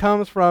Him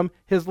comes from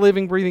His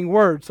living, breathing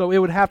Word. So it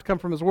would have to come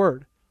from His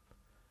Word.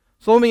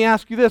 So let me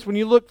ask you this. When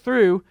you look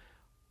through,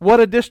 what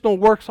additional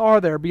works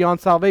are there beyond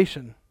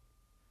salvation?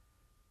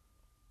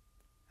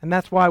 And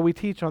that's why we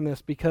teach on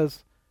this,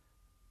 because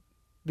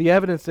the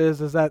evidence is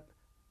that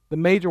the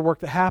major work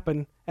that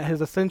happened at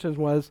His ascension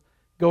was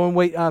go and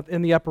wait out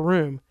in the upper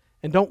room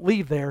and don't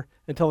leave there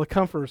until the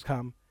Comforters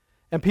come.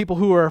 And people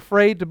who are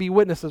afraid to be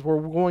witnesses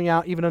were going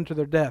out even unto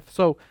their death.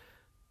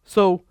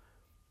 So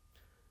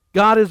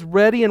God is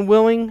ready and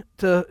willing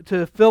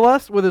to fill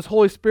us with His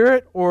Holy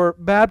Spirit or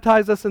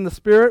baptize us in the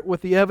Spirit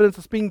with the evidence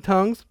of speaking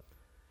tongues.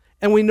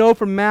 And we know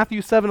from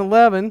Matthew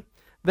 7:11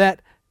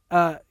 that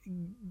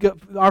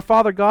our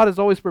Father God is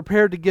always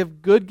prepared to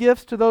give good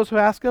gifts to those who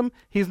ask Him.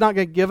 He's not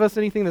going to give us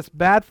anything that's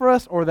bad for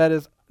us or that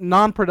is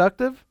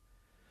non-productive.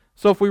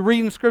 So if we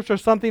read in Scripture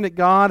something that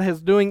God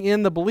is doing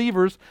in the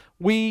believers,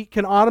 we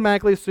can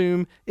automatically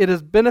assume it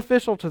is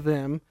beneficial to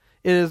them.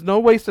 It is no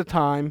waste of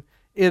time.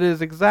 It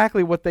is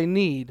exactly what they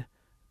need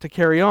to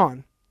carry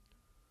on.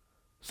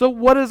 So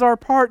what is our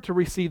part to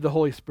receive the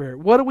Holy Spirit?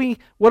 What do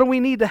we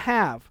need to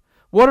have?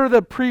 What are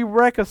the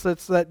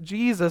prerequisites that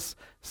Jesus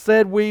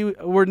said we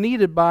were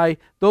needed by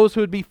those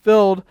who would be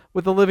filled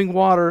with the living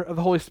water of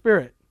the Holy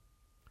Spirit?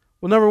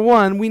 Well, number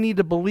one, we need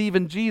to believe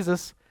in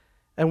Jesus,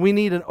 and we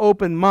need an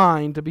open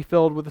mind to be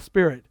filled with the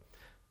Spirit.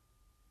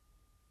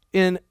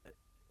 In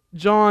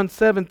John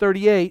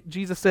 7:38,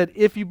 Jesus said,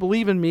 "If you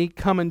believe in me,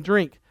 come and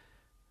drink."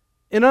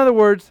 In other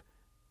words,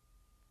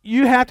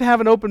 you have to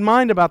have an open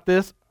mind about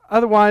this,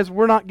 otherwise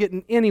we're not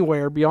getting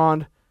anywhere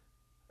beyond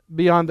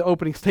the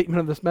opening statement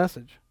of this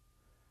message.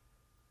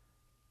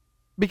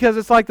 Because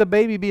it's like the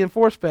baby being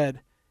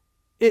force-fed.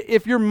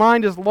 If your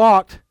mind is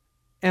locked,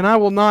 and I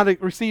will not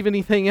receive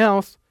anything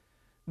else,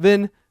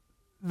 then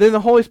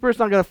the Holy Spirit's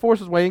not going to force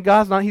His way, and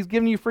God's not. He's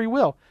giving you free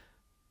will.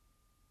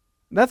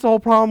 That's the whole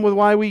problem with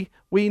why we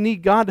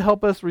need God to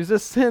help us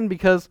resist sin,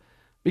 because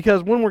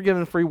when we're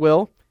given free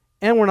will,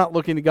 and we're not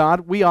looking to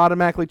God, we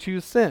automatically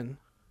choose sin.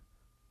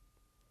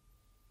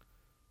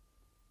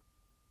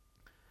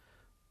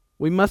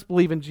 We must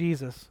believe in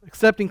Jesus.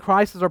 Accepting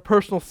Christ as our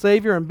personal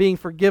Savior and being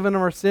forgiven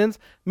of our sins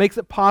makes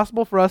it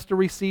possible for us to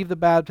receive the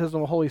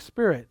baptism of the Holy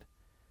Spirit.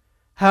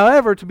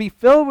 However, to be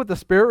filled with the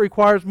Spirit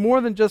requires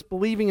more than just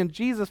believing in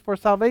Jesus for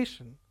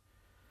salvation.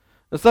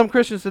 Now, some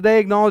Christians today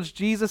acknowledge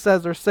Jesus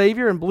as their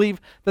Savior and believe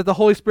that the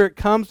Holy Spirit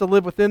comes to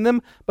live within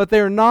them, but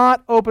they are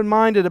not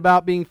open-minded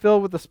about being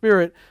filled with the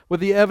Spirit with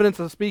the evidence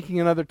of speaking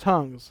in other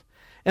tongues.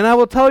 And I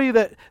will tell you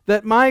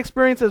that my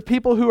experience is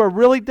people who are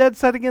really dead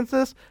set against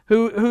this,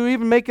 who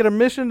even make it a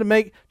mission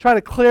to try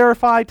to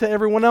clarify to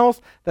everyone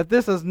else that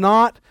this is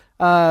not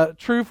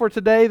true for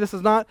today. This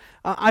is not.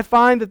 I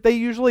find that they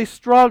usually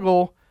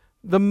struggle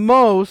the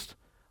most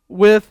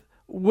with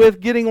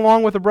getting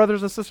along with the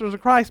brothers and sisters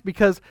of Christ,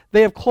 because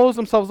they have closed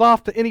themselves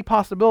off to any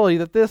possibility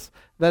that this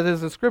that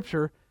is in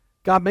Scripture,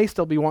 God may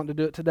still be wanting to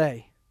do it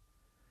today.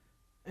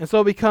 And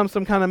so it becomes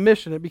some kind of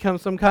mission. It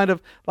becomes some kind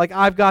of, like,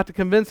 I've got to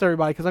convince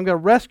everybody because I'm going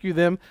to rescue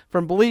them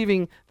from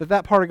believing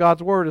that part of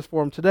God's Word is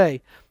for them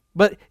today.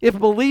 But if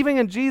believing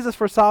in Jesus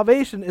for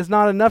salvation is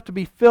not enough to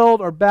be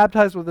filled or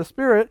baptized with the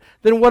Spirit,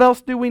 then what else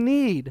do we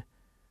need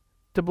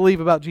to believe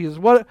about Jesus?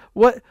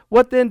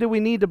 What then do we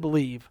need to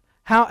believe?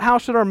 How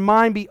should our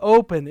mind be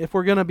open if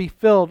we're going to be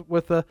filled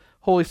with the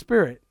Holy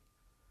Spirit?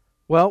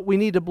 Well, we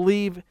need to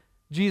believe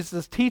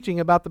Jesus' teaching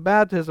about the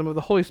baptism of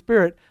the Holy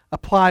Spirit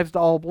applies to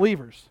all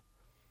believers.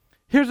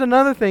 Here's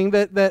another thing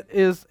that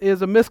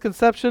is a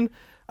misconception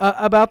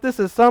about this,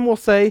 is some will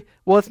say,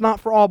 well, it's not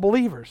for all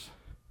believers.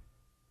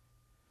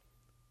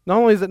 Not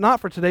only is it not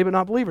for today, but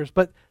not believers.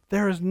 But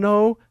there is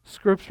no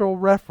scriptural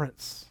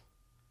reference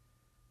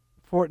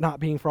for it not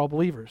being for all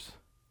believers.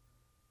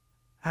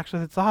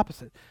 Actually, it's the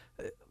opposite.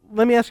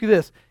 Let me ask you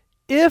this.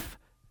 If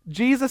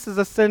Jesus is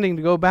ascending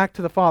to go back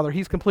to the Father,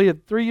 He's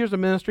completed 3 years of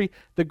ministry,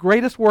 the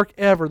greatest work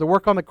ever, the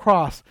work on the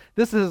cross.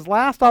 This is His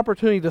last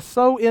opportunity to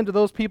sow into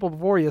those people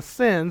before He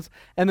ascends,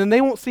 and then they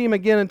won't see Him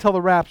again until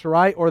the rapture,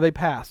 right? Or they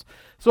pass.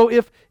 So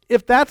if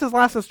that's His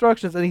last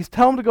instructions and He's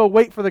telling them to go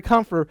wait for the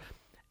Comforter,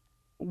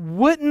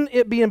 wouldn't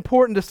it be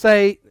important to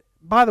say,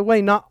 by the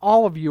way, not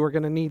all of you are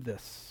going to need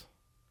this?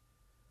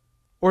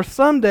 or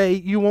someday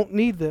you won't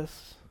need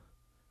this.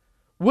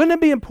 Wouldn't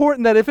it be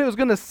important that if it was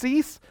going to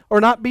cease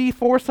or not be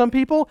for some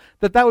people,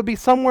 that would be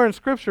somewhere in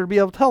Scripture to be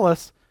able to tell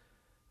us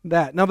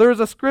that? Now, there is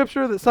a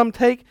Scripture that some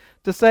take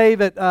to say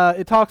that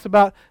it talks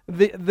about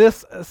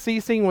this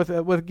ceasing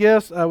with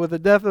gifts, with the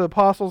death of the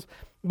apostles,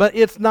 but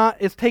it's not.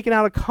 It's taken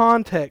out of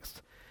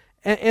context.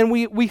 And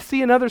we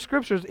see in other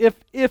Scriptures,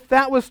 if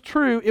that was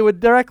true, it would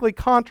directly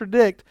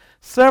contradict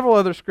several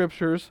other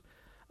Scriptures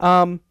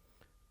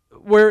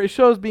where it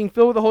shows being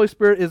filled with the Holy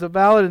Spirit is a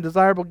valid and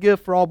desirable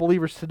gift for all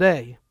believers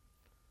today.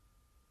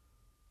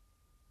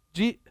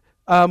 Jesus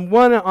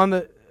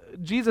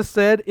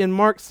said in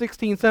Mark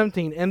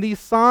 16:17, and these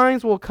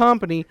signs will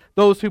accompany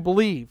those who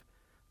believe.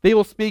 They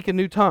will speak in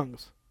new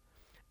tongues.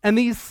 And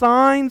these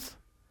signs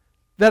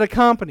that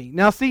accompany.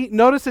 Now see,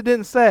 notice it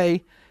didn't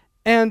say,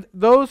 and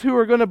those who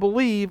are going to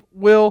believe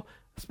will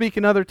speak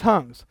in other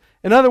tongues.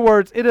 In other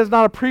words, it is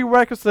not a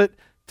prerequisite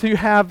to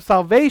have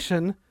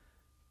salvation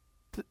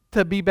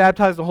to be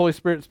baptized in the Holy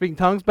Spirit and speak in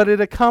tongues, but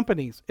it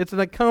accompanies. It's an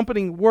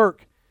accompanying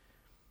work.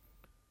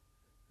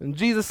 And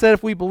Jesus said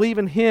if we believe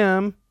in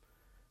Him,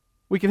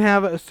 we can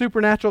have a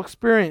supernatural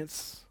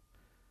experience,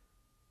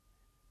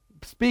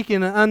 speaking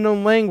an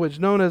unknown language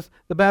known as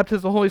the baptism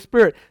of the Holy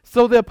Spirit.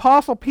 So the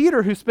Apostle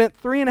Peter, who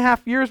spent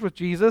 3.5 years with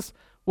Jesus,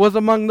 was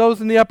among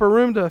those in the upper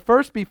room to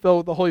first be filled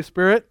with the Holy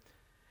Spirit.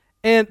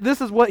 And this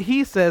is what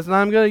he says, and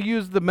I'm going to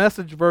use the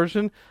Message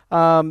version.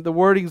 The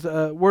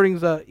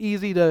wording's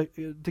easy to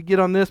get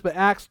on this, but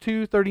Acts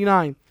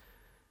 2:39.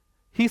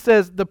 He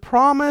says, the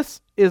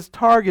promise is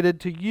targeted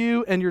to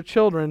you and your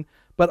children,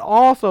 but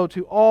also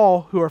to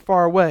all who are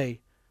far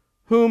away,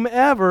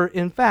 whomever,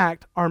 in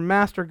fact, our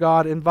Master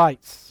God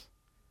invites.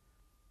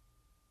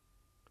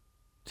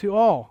 To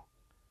all.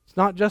 It's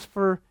not just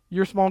for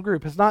your small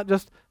group. It's not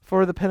just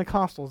for the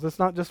Pentecostals. It's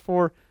not just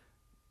for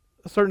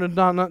a certain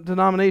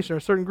denomination or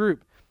a certain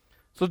group.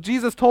 So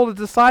Jesus told his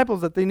disciples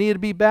that they needed to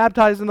be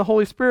baptized in the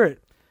Holy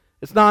Spirit.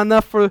 It's not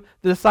enough for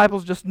the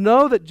disciples just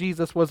know that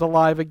Jesus was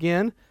alive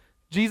again.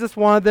 Jesus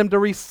wanted them to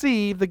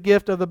receive the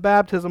gift of the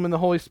baptism in the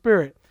Holy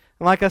Spirit.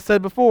 And like I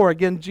said before,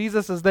 again,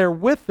 Jesus is there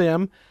with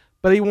them,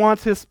 but He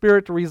wants His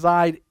Spirit to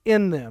reside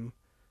in them.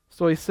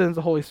 So He sends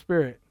the Holy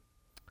Spirit.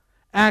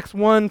 Acts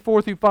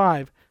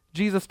 1:4-5,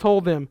 Jesus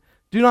told them,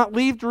 do not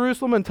leave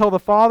Jerusalem until the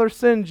Father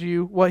sends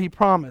you what He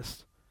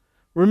promised.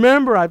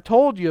 Remember, I've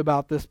told you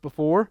about this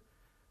before.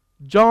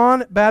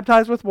 John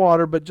baptized with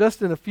water, but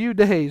just in a few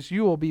days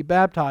you will be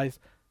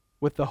baptized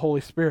with the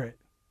Holy Spirit.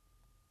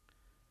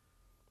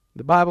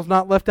 The Bible's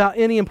not left out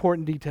any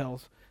important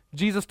details.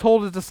 Jesus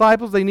told His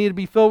disciples they need to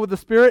be filled with the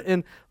Spirit,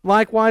 and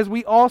likewise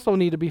we also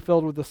need to be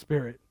filled with the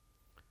Spirit.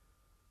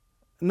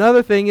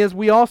 Another thing is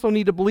we also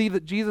need to believe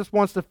that Jesus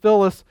wants to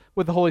fill us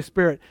with the Holy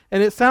Spirit.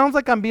 And it sounds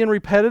like I'm being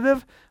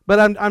repetitive,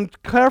 but I'm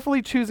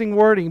carefully choosing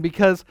wording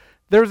because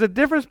there's a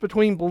difference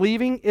between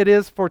believing it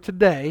is for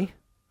today.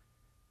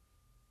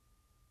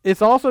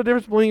 It's also a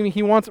difference believing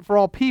He wants it for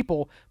all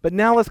people, but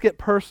now let's get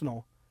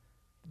personal.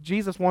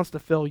 Jesus wants to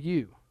fill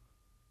you.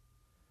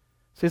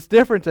 So it's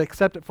different to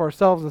accept it for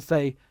ourselves and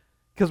say,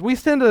 because we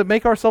tend to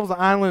make ourselves an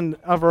island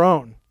of our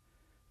own.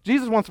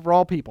 Jesus wants it for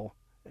all people.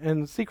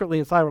 And secretly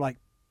inside we're like,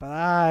 but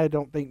I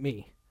don't think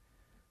me.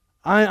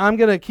 I'm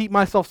going to keep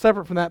myself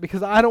separate from that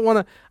because I don't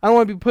want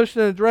to be pushed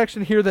in a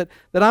direction here that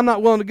I'm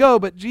not willing to go.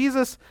 But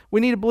Jesus,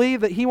 we need to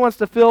believe that He wants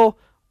to fill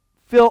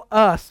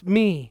us,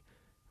 me.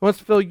 He wants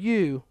to fill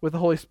you with the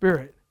Holy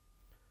Spirit.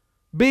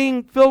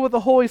 Being filled with the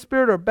Holy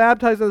Spirit or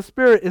baptized in the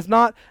Spirit is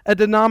not a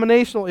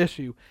denominational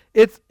issue.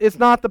 It's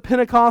not the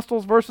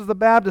Pentecostals versus the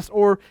Baptists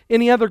or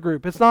any other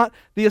group. It's not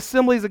the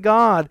Assemblies of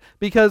God,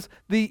 because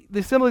the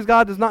Assemblies of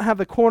God does not have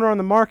the corner on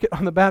the market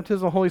on the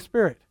baptism of the Holy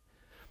Spirit.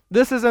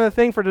 This isn't a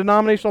thing for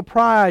denominational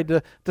pride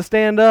to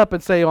stand up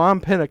and say, oh, I'm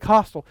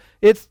Pentecostal.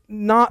 It's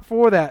not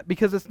for that,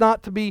 because it's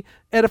not to be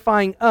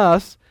edifying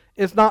us.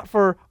 It's not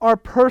for our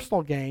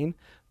personal gain.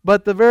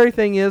 But the very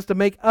thing is to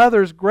make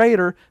others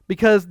greater,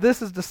 because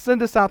this is to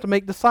send us out to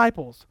make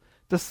disciples,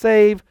 to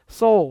save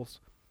souls.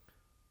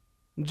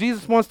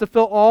 Jesus wants to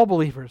fill all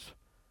believers.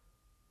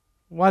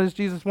 Why does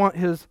Jesus want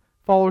His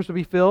followers to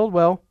be filled?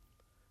 Well,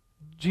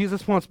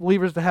 Jesus wants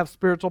believers to have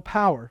spiritual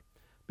power,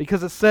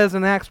 because it says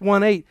in Acts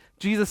 1:8,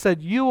 Jesus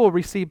said, you will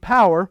receive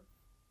power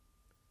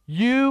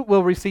when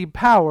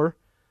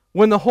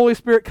the Holy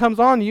Spirit comes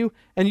on you,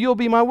 and you'll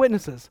be my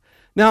witnesses.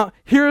 Now,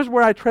 here's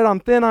where I tread on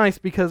thin ice,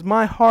 because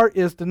my heart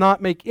is to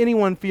not make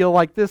anyone feel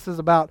like this is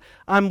about,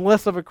 I'm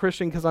less of a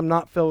Christian because I'm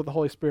not filled with the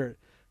Holy Spirit.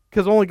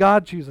 Because only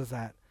God chooses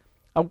that.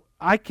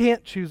 I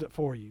can't choose it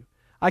for you.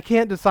 I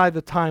can't decide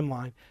the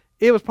timeline.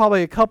 It was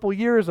probably a couple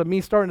years of me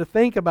starting to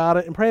think about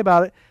it and pray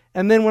about it.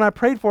 And then when I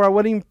prayed for it, I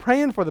wasn't even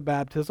praying for the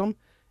baptism.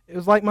 It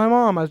was like my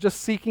mom. I was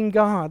just seeking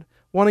God,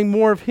 wanting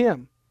more of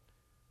Him.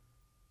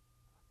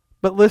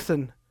 But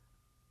listen,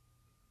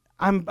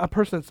 I'm a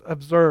person that's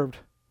observed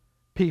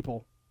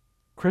people,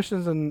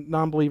 Christians and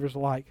non-believers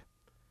alike.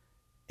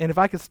 And if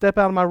I could step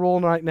out of my role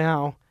right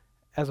now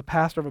as a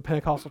pastor of a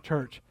Pentecostal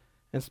church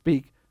and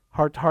speak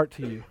heart to heart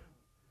to you,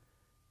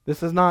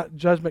 this is not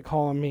judgment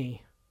call on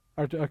me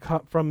or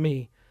from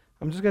me.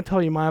 I'm just going to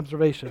tell you my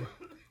observation.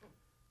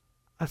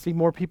 I see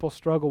more people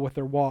struggle with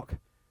their walk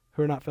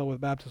who are not filled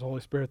with baptism of the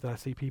Holy Spirit than I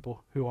see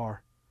people who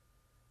are.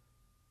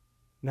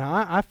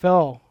 Now, I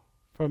fell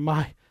from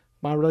my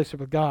relationship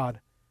with God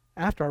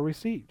after I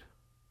received.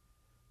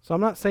 So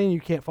I'm not saying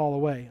you can't fall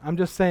away. I'm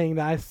just saying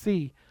that I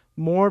see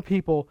more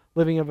people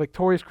living a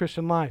victorious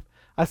Christian life.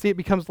 I see it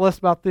becomes less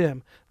about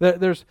them.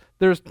 There's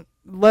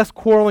less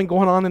quarreling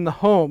going on in the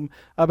home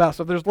about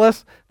stuff. There's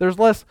less,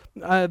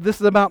 this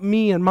is about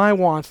me and my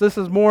wants. This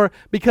is more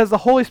because the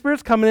Holy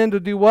Spirit's coming in to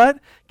do what?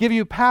 Give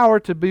you power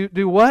to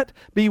do what?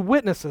 Be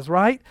witnesses,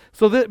 right?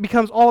 So that it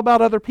becomes all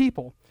about other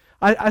people.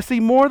 I see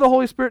more of the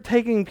Holy Spirit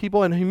taking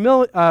people and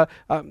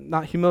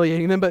not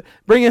humiliating them, but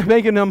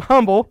making them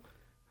humble.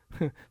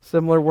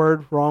 Similar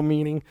word, wrong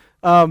meaning.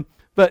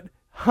 But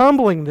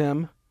humbling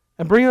them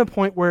and bringing them to the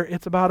point where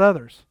it's about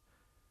others.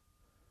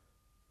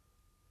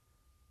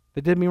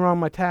 They did me wrong on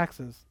my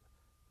taxes.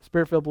 The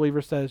Spirit-filled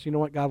believer says, you know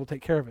what, God will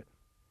take care of it.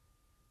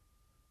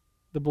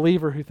 The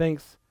believer who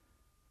thinks,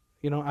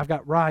 I've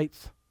got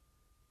rights,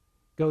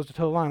 goes to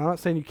toe the line. I'm not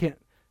saying you can't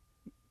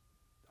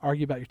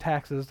argue about your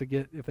taxes to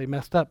get if they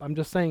messed up. I'm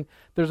just saying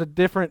there's a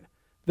different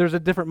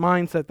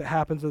mindset that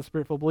happens in the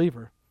Spirit-filled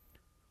believer.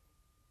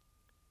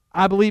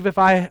 I believe if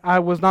I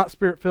was not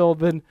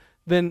Spirit-filled,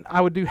 then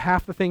I would do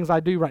half the things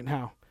I do right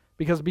now,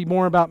 because it'd be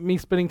more about me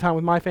spending time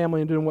with my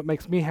family and doing what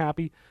makes me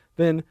happy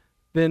than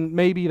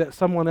maybe that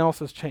someone else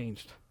has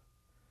changed,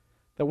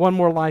 that one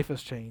more life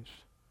has changed.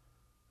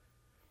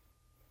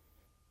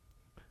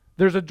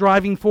 There's a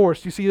driving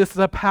force. You see, this is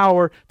a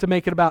power to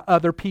make it about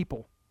other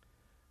people.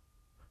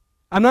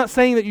 I'm not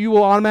saying that you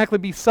will automatically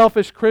be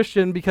selfish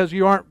Christian because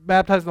you aren't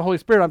baptized in the Holy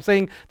Spirit. I'm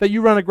saying that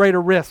you run a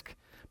greater risk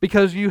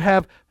because you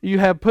have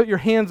put your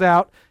hands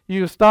out,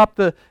 you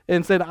stopped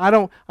and said,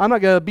 I'm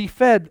not going to be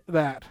fed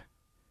that.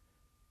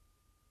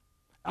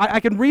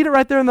 I can read it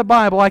right there in the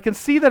Bible. I can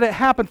see that it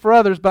happened for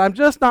others, but I'm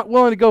just not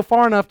willing to go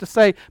far enough to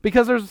say,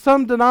 because there's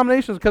some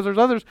denominations, because there's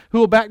others who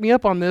will back me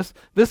up on this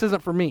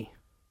isn't for me.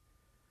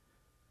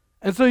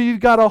 And so you've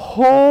got a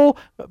whole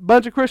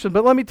bunch of Christians.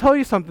 But let me tell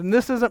you something.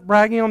 This isn't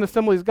bragging on the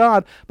Assemblies of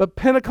God, but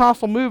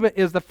Pentecostal movement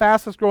is the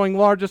fastest growing,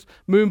 largest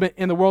movement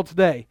in the world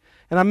today.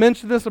 And I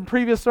mentioned this in a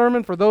previous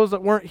sermon for those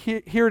that weren't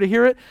here to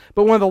hear it,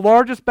 but one of the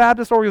largest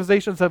Baptist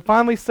organizations have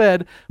finally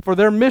said for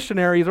their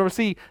missionaries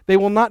overseas, they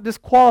will not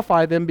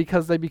disqualify them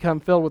because they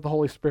become filled with the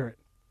Holy Spirit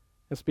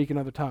and speak in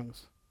other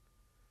tongues.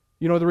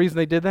 You know the reason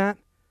they did that?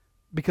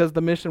 Because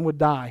the mission would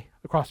die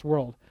across the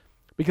world.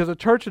 Because the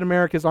church in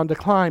America is on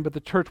decline, but the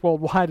church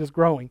worldwide is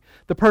growing.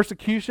 The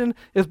persecution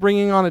is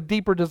bringing on a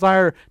deeper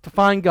desire to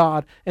find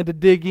God and to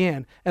dig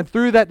in. And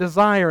through that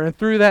desire and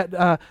through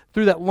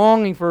that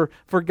longing for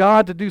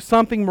God to do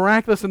something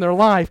miraculous in their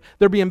life,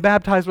 they're being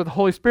baptized with the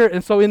Holy Spirit.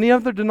 And so in the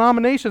other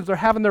denominations, they're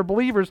having their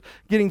believers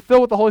getting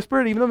filled with the Holy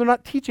Spirit, even though they're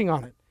not teaching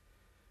on it.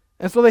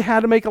 And so they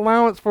had to make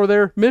allowance for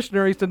their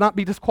missionaries to not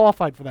be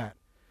disqualified for that.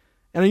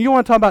 And you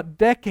want to talk about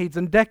decades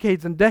and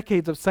decades and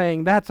decades of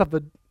saying that's of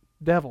the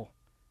devil.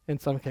 In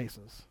some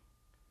cases.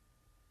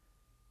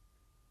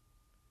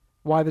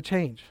 Why the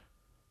change?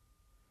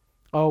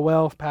 Oh,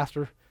 well,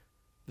 Pastor,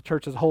 the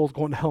church as a whole is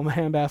going to hell in a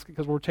handbasket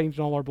because we're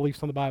changing all our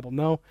beliefs on the Bible.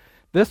 No,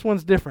 this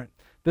one's different.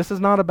 This is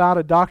not about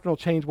a doctrinal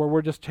change where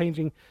we're just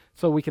changing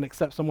so we can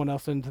accept someone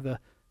else into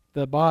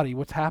the body.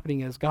 What's happening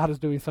is God is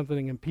doing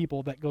something in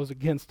people that goes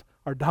against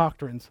our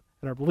doctrines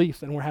and our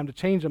beliefs, and we're having to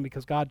change them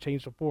because God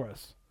changed them for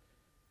us.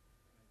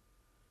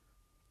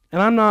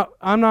 And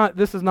I'm not,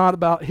 this is not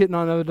about hitting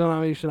on another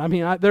denomination. I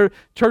mean, there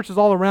churches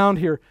all around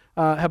here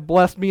have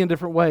blessed me in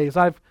different ways.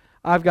 I've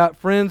got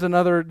friends in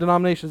other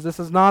denominations.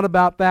 This is not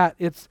about that.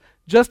 It's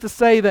just to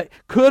say that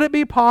could it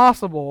be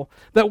possible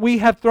that we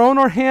have thrown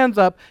our hands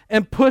up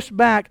and pushed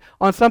back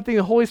on something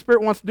the Holy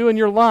Spirit wants to do in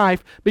your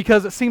life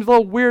because it seems a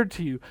little weird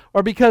to you,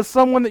 or because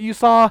someone that you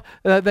saw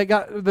that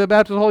got the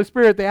baptism of the Holy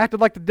Spirit, they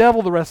acted like the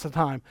devil the rest of the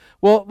time.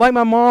 Well, like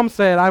my mom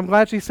said, I'm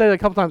glad she said it a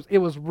couple times, it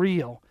was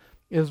real.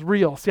 Is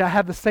real. See, I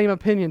had the same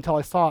opinion until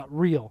I saw it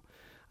real.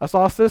 I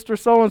saw a sister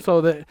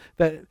so-and-so that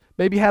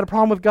maybe had a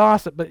problem with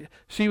gossip, but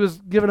she was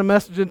given a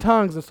message in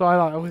tongues, and so I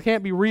thought, it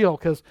can't be real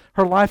because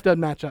her life doesn't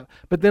match up.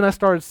 But then I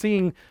started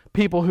seeing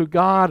people who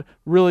God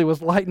really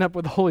was lighting up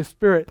with the Holy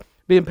Spirit,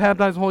 being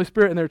baptized in the Holy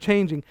Spirit, and they're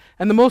changing.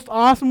 And the most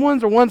awesome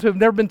ones are ones who have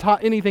never been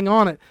taught anything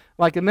on it.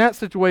 Like in that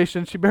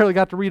situation, she barely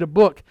got to read a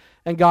book,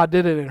 and God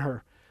did it in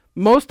her.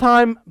 Most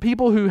time,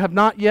 people who have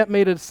not yet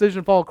made a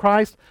decision to follow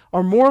Christ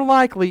are more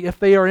likely, if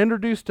they are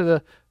introduced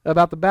to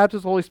about the baptism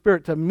of the Holy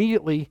Spirit, to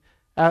immediately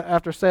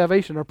after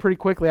salvation or pretty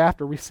quickly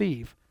after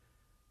receive,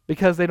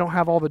 because they don't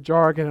have all the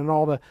jargon and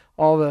all the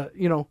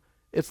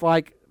it's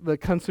like the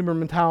consumer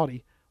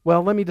mentality.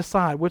 Well, let me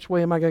decide which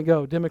way am I going to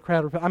go,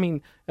 Democrat or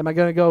am I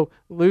going to go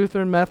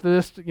Lutheran,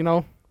 Methodist? We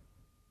got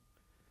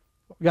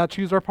to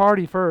choose our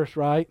party first,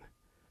 right?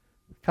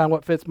 Kind of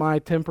what fits my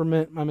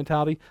temperament, my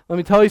mentality. Let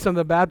me tell you something.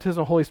 The baptism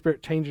of the Holy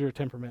Spirit changes your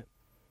temperament.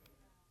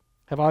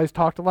 Have I always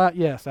talked a lot?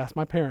 Yes, ask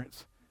my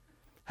parents.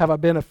 Have I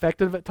been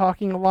effective at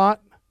talking a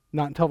lot?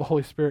 Not until the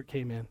Holy Spirit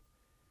came in.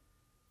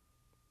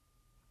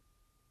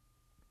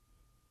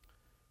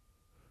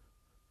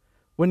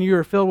 When you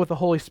are filled with the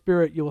Holy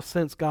Spirit, you will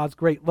sense God's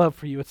great love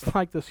for you. It's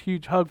like this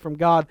huge hug from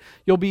God.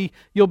 You'll be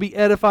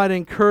edified and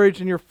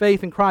encouraged in your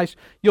faith in Christ.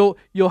 You'll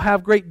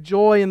have great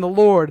joy in the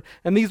Lord.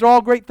 And these are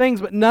all great things,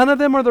 but none of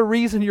them are the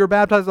reason you're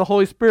baptized with the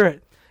Holy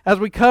Spirit. As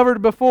we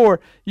covered before,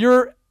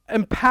 you're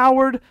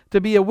empowered to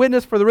be a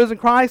witness for the risen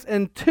Christ,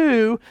 and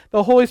 2,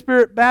 the Holy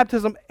Spirit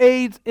baptism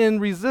aids in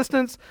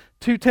resistance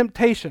to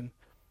temptation.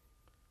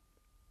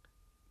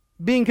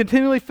 Being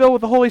continually filled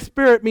with the Holy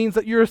Spirit means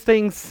that you're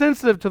staying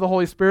sensitive to the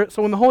Holy Spirit.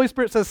 So when the Holy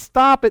Spirit says,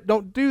 stop it,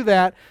 don't do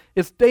that,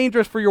 it's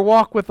dangerous for your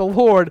walk with the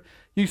Lord,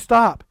 you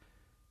stop.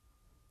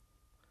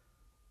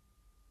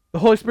 The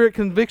Holy Spirit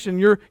conviction,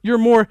 you're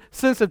more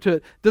sensitive to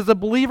it. Does a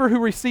believer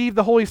who received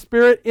the Holy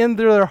Spirit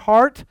into their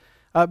heart,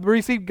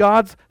 receive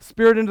God's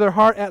Spirit into their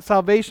heart at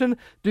salvation,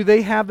 do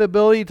they have the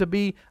ability to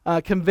be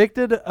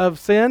convicted of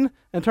sin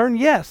and turn?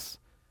 Yes.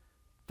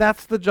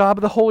 That's the job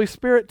of the Holy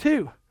Spirit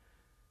too.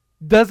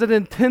 Does it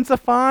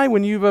intensify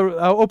when you've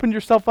opened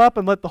yourself up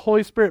and let the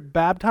Holy Spirit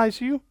baptize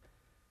you?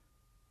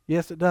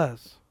 Yes, it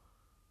does.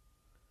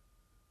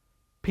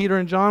 Peter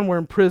and John were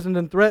imprisoned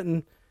and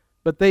threatened,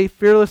 but they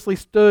fearlessly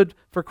stood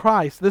for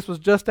Christ. This was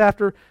just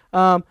after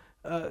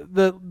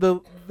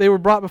they were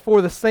brought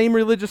before the same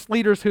religious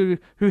leaders who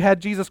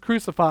had Jesus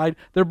crucified.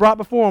 They're brought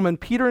before them, and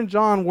Peter and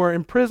John were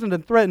imprisoned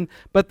and threatened,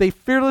 but they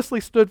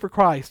fearlessly stood for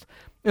Christ.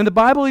 And the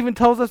Bible even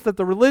tells us that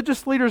the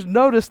religious leaders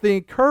noticed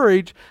the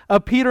courage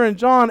of Peter and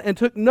John and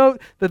took note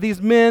that these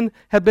men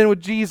had been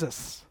with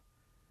Jesus.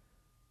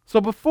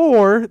 So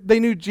before, they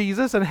knew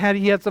Jesus and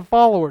he had some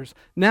followers.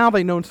 Now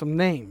they know some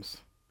names.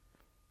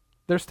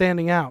 They're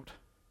standing out.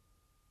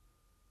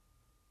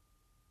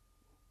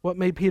 What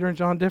made Peter and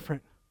John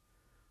different?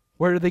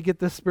 Where did they get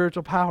this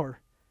spiritual power?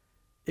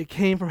 It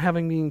came from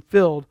having been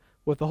filled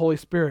with the Holy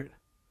Spirit.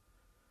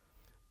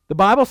 The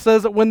Bible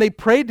says that when they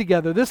prayed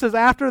together, this is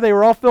after they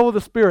were all filled with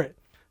the Spirit.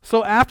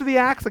 So after the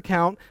Acts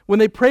account, when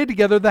they prayed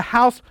together, the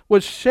house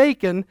was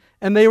shaken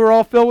and they were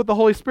all filled with the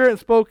Holy Spirit and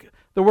spoke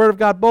the word of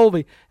God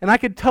boldly. And I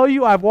can tell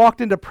you, I've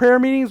walked into prayer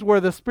meetings where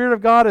the Spirit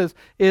of God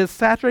is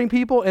saturating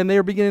people and they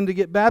are beginning to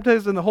get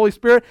baptized in the Holy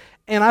Spirit,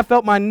 and I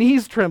felt my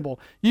knees tremble.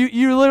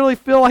 You literally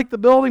feel like the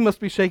building must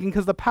be shaking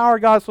because the power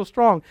of God is so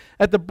strong.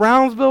 At the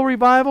Brownsville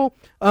revival,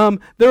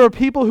 there were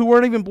people who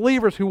weren't even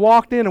believers who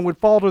walked in and would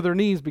fall to their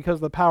knees because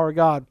the power of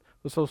God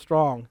was so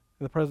strong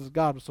and the presence of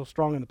God was so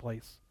strong in the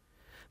place.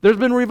 There's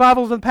been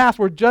revivals in the past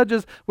where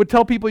judges would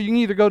tell people you can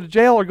either go to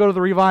jail or go to the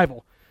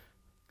revival.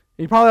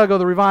 And you probably ought to go to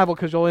the revival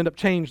because you'll end up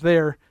changed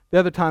there. The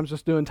other time's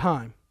just doing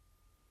time.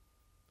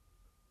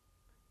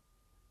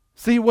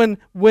 See, when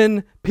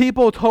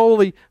people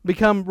totally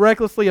become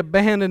recklessly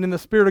abandoned in the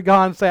Spirit of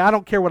God and say, I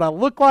don't care what I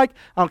look like,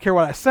 I don't care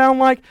what I sound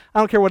like, I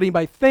don't care what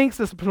anybody thinks,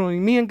 this is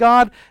between me and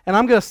God, and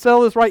I'm going to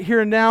settle this right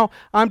here and now.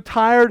 I'm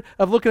tired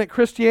of looking at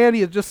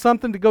Christianity as just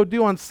something to go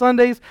do on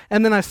Sundays,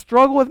 and then I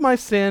struggle with my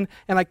sin,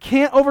 and I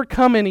can't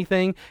overcome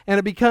anything, and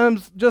it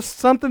becomes just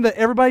something that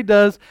everybody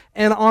does,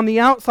 and on the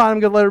outside I'm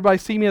going to let everybody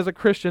see me as a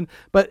Christian,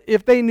 but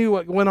if they knew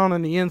what went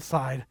on the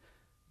inside,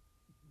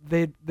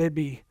 they'd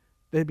be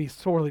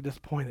sorely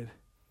disappointed.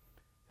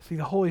 See,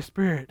 the Holy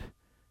Spirit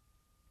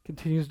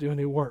continues to do a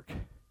new work.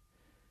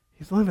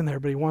 He's living there,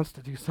 but he wants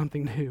to do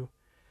something new.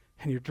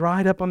 And you're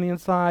dried up on the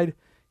inside.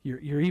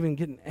 You're even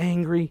getting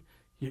angry.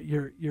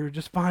 You're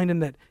just finding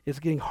that it's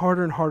getting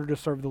harder and harder to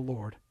serve the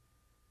Lord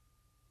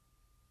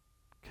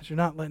because you're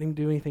not letting him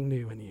do anything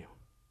new in you.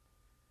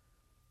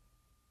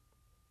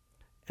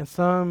 And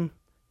some,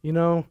 we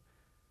don't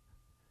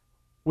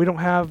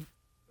have,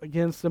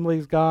 again,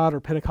 Assembly's God or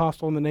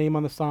Pentecostal in the name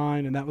on the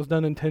sign, and that was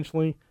done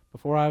intentionally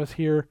before I was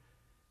here.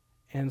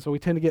 And so we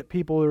tend to get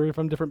people who are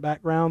from different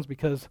backgrounds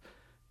because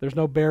there's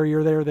no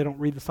barrier there. They don't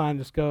read the sign and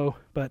just go.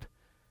 But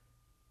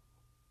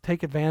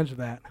take advantage of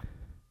that.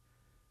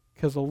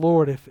 Because the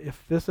Lord,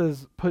 if this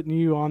is putting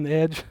you on the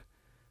edge,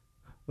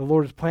 the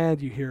Lord has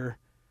planted you here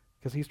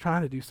because he's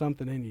trying to do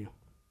something in you.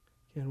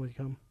 Ken, will you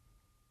come?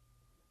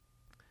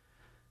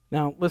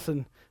 Now,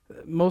 listen,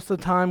 most of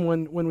the time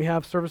when we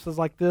have services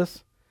like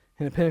this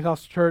in a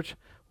Pentecostal church,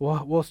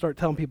 we'll start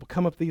telling people,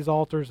 come up to these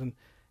altars and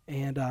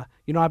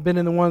I've been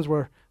in the ones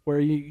where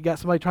you got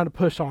somebody trying to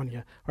push on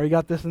you, or you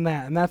got this and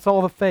that, and that's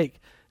all the fake.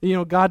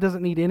 God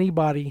doesn't need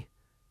anybody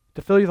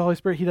to fill you with the Holy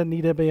Spirit. He doesn't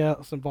need anybody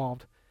else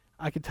involved.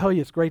 I can tell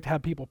you it's great to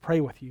have people pray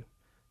with you.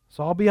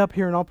 So I'll be up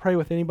here and I'll pray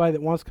with anybody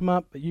that wants to come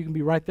up, but you can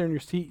be right there in your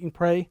seat and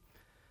pray.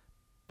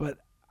 But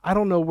I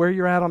don't know where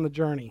you're at on the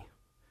journey.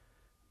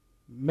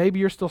 Maybe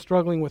you're still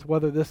struggling with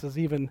whether this is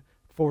even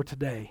for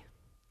today.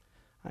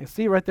 I can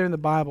see it right there in the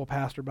Bible,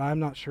 Pastor, but I'm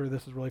not sure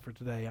this is really for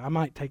today. I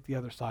might take the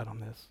other side on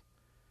this.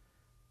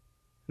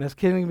 And as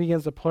Kenny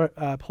begins to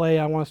play,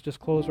 I want us to just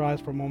close our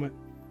eyes for a moment.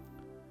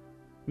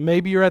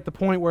 Maybe you're at the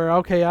point where,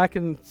 okay, I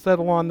can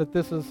settle on that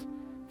this is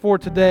for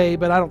today,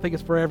 but I don't think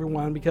it's for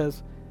everyone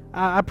because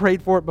I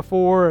prayed for it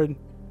before,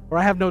 or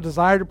I have no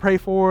desire to pray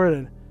for it.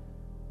 And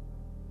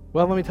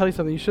well, let me tell you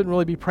something. You shouldn't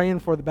really be praying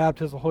for the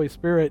baptism of the Holy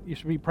Spirit. You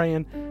should be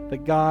praying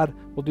that God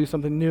will do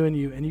something new in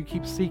you, and you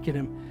keep seeking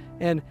him.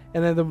 And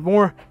then the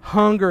more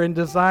hunger and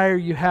desire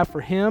you have for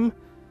him,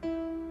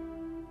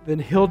 then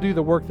He'll do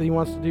the work that He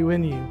wants to do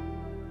in you.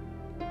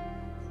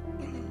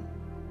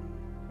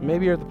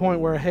 Maybe you're at the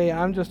point where, hey,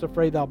 I'm just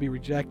afraid that I'll be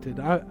rejected.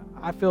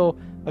 I feel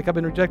like I've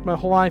been rejected my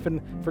whole life,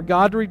 and for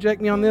God to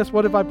reject me on this,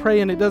 what if I pray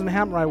and it doesn't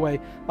happen right away?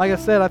 Like I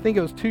said, I think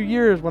it was 2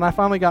 years when I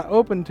finally got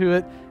open to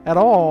it at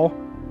all.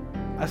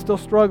 I still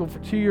struggled for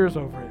 2 years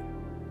over it.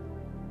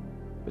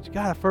 But you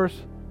got to first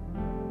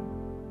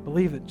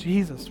believe that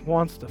Jesus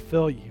wants to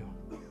fill you.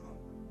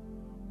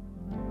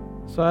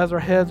 So as our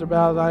heads are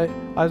bowed,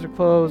 eyes are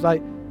closed,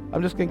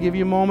 I'm just going to give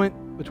you a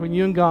moment between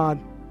you and God.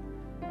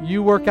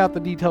 You work out the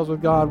details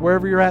with God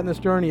wherever you're at in this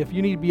journey. If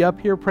you need to be up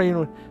here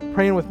praying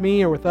with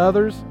me or with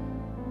others,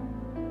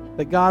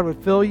 that God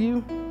would fill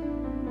you,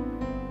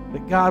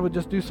 that God would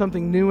just do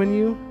something new in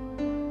you,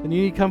 then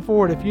you need to come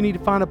forward. If you need to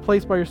find a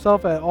place by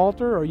yourself at an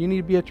altar, or you need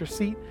to be at your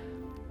seat,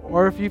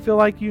 or if you feel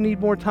like you need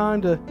more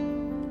time to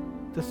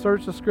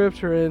search the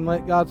Scripture and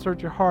let God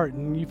search your heart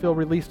and you feel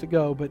released to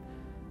go, but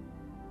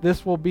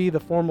this will be the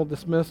formal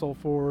dismissal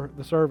for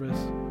the service.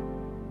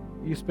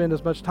 You spend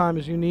as much time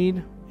as you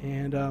need,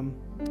 and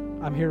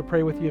I'm here to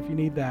pray with you if you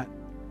need that.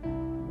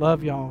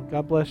 Love y'all.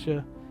 God bless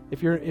you.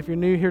 If you're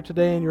new here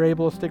today and you're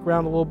able to stick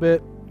around a little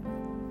bit,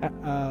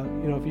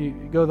 if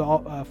you go to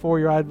the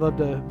foyer, I'd love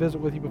to visit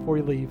with you before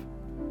you leave.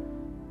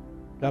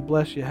 God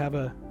bless you. Have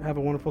a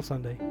wonderful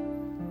Sunday.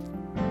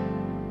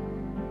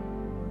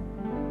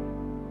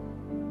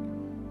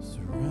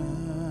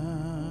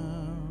 Surround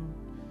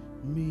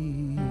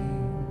me.